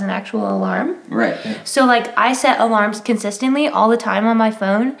face as an actual alarm. Right. So like I set alarms consistently all the time on my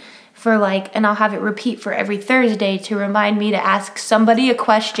phone for like, and I'll have it repeat for every Thursday to remind me to ask somebody a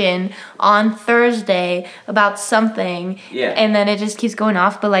question on Thursday about something. Yeah. And then it just keeps going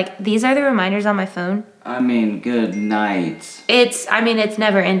off. But like, these are the reminders on my phone. I mean, good night. It's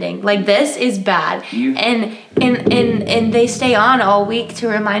never ending. Like, this is bad. And they stay on all week to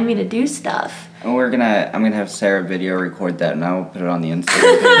remind me to do stuff. And I'm gonna have Sarah video record that, and I will put it on the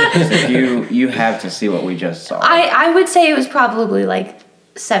Instagram page. You have to see what we just saw. I would say it was probably like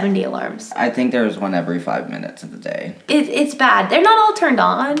 70 alarms. I think there was one every 5 minutes of the day. It's bad. They're not all turned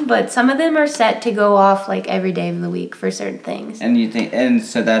on, but some of them are set to go off like every day of the week for certain things. And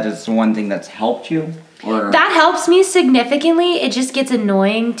so that is one thing that's helped you? Or that helps me significantly. It just gets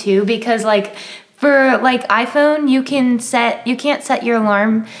annoying too because like for like iPhone, you can't set your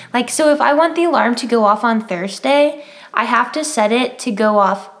alarm. Like, so if I want the alarm to go off on Thursday, I have to set it to go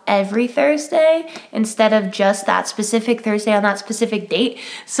off every Thursday instead of just that specific Thursday on that specific date.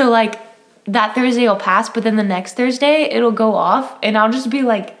 So like that Thursday will pass, but then the next Thursday it'll go off and I'll just be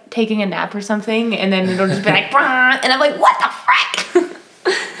like taking a nap or something and then it'll just be like, and I'm like, what the frick?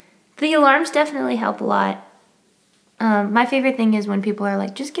 The alarms definitely help a lot. My favorite thing is when people are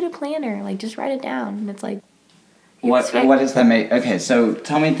like, just get a planner, like just write it down. And it's like, what does that make? Okay, so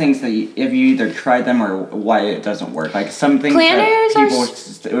tell me things that if you either tried them or why it doesn't work. Like some things planners that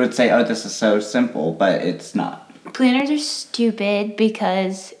people would say, oh, this is so simple, but it's not. Planners are stupid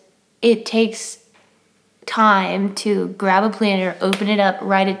because it takes time to grab a planner, open it up,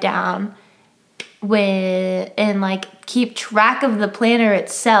 write it down, and like keep track of the planner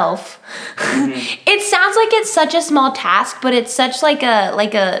itself. It sounds like it's such a small task, but it's such like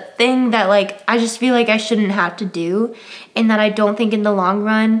a thing that like I just feel like I shouldn't have to do, and that I don't think in the long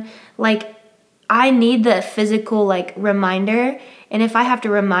run, like I need the physical like reminder. And if I have to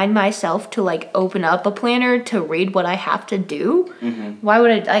remind myself to like open up a planner to read what I have to do, why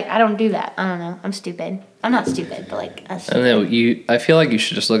would I don't do that. I don't know. I'm stupid. I'm not stupid, but like I don't know. I feel like you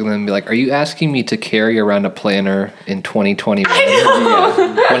should just look at them and be like, "Are you asking me to carry around a planner in 2021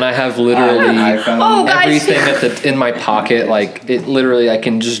 when I have literally everything in my pocket? Like it literally, I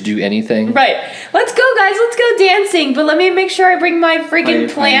can just do anything." Right. Let's go, guys. Let's go dancing. But let me make sure I bring my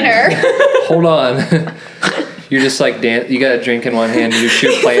freaking planner. Hold on. You're just like you got a drink in one hand, you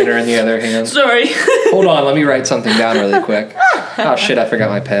shoot planner in the other hand. Sorry. Hold on, let me write something down really quick. Oh shit, I forgot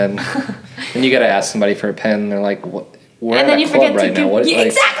my pen. And you gotta ask somebody for a pen. And they're like, "What? We're at a club right now. What?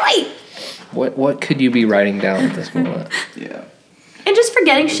 Exactly. What could you be writing down at this moment?" Yeah. And just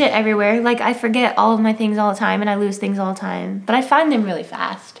forgetting shit everywhere. Like I forget all of my things all the time, and I lose things all the time. But I find them really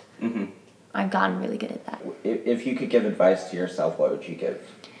fast. I've gotten really good at that. If you could give advice to yourself, what would you give?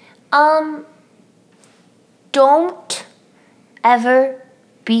 Don't ever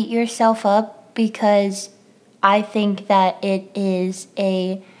beat yourself up because I think that it is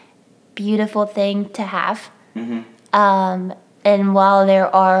a beautiful thing to have. And while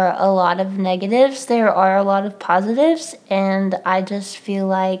there are a lot of negatives, there are a lot of positives. And I just feel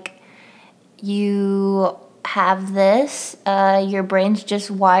like you have this. Your brain's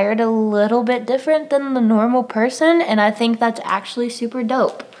just wired a little bit different than the normal person. And I think that's actually super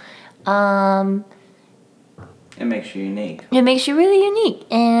dope. It makes you unique. It makes you really unique.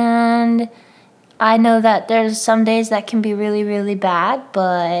 And I know that there's some days that can be really, really bad,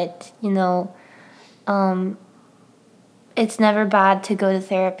 but, it's never bad to go to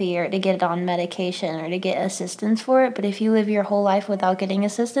therapy or to get on medication or to get assistance for it. But if you live your whole life without getting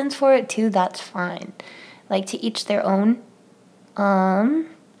assistance for it too, that's fine. Like, to each their own. I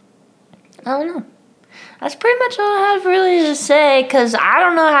don't know. That's pretty much all I have really to say, because I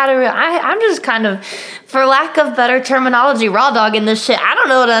don't know how to... I'm just kind of, for lack of better terminology, raw dogging this shit. I don't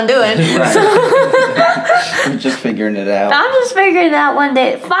know what I'm doing. Right. I'm just figuring it out. I'm just figuring it out one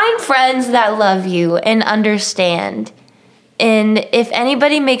day. Find friends that love you and understand. And if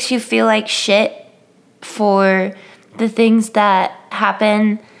anybody makes you feel like shit for the things that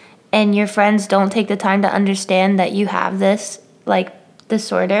happen and your friends don't take the time to understand that you have this, like,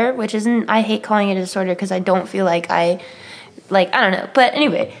 disorder, which isn't, I hate calling it a disorder because I don't feel like I don't know. But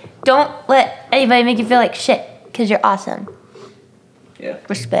anyway, don't let anybody make you feel like shit, because you're awesome. Yeah.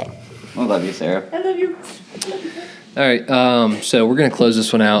 Respect. I love you, Sarah. I love you. All right, so we're going to close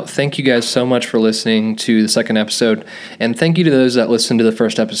this one out. Thank you guys so much for listening to the second episode, and thank you to those that listened to the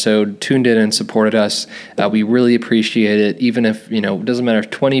first episode, tuned in and supported us. We really appreciate it, even if, it doesn't matter if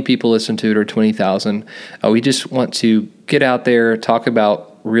 20 people listen to it or 20,000. We just want to get out there, talk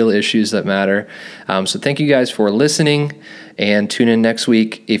about real issues that matter. So thank you guys for listening, and tune in next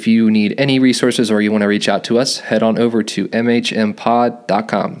week. If you need any resources or you want to reach out to us, head on over to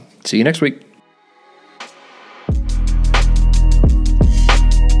mhmpod.com. See you next week.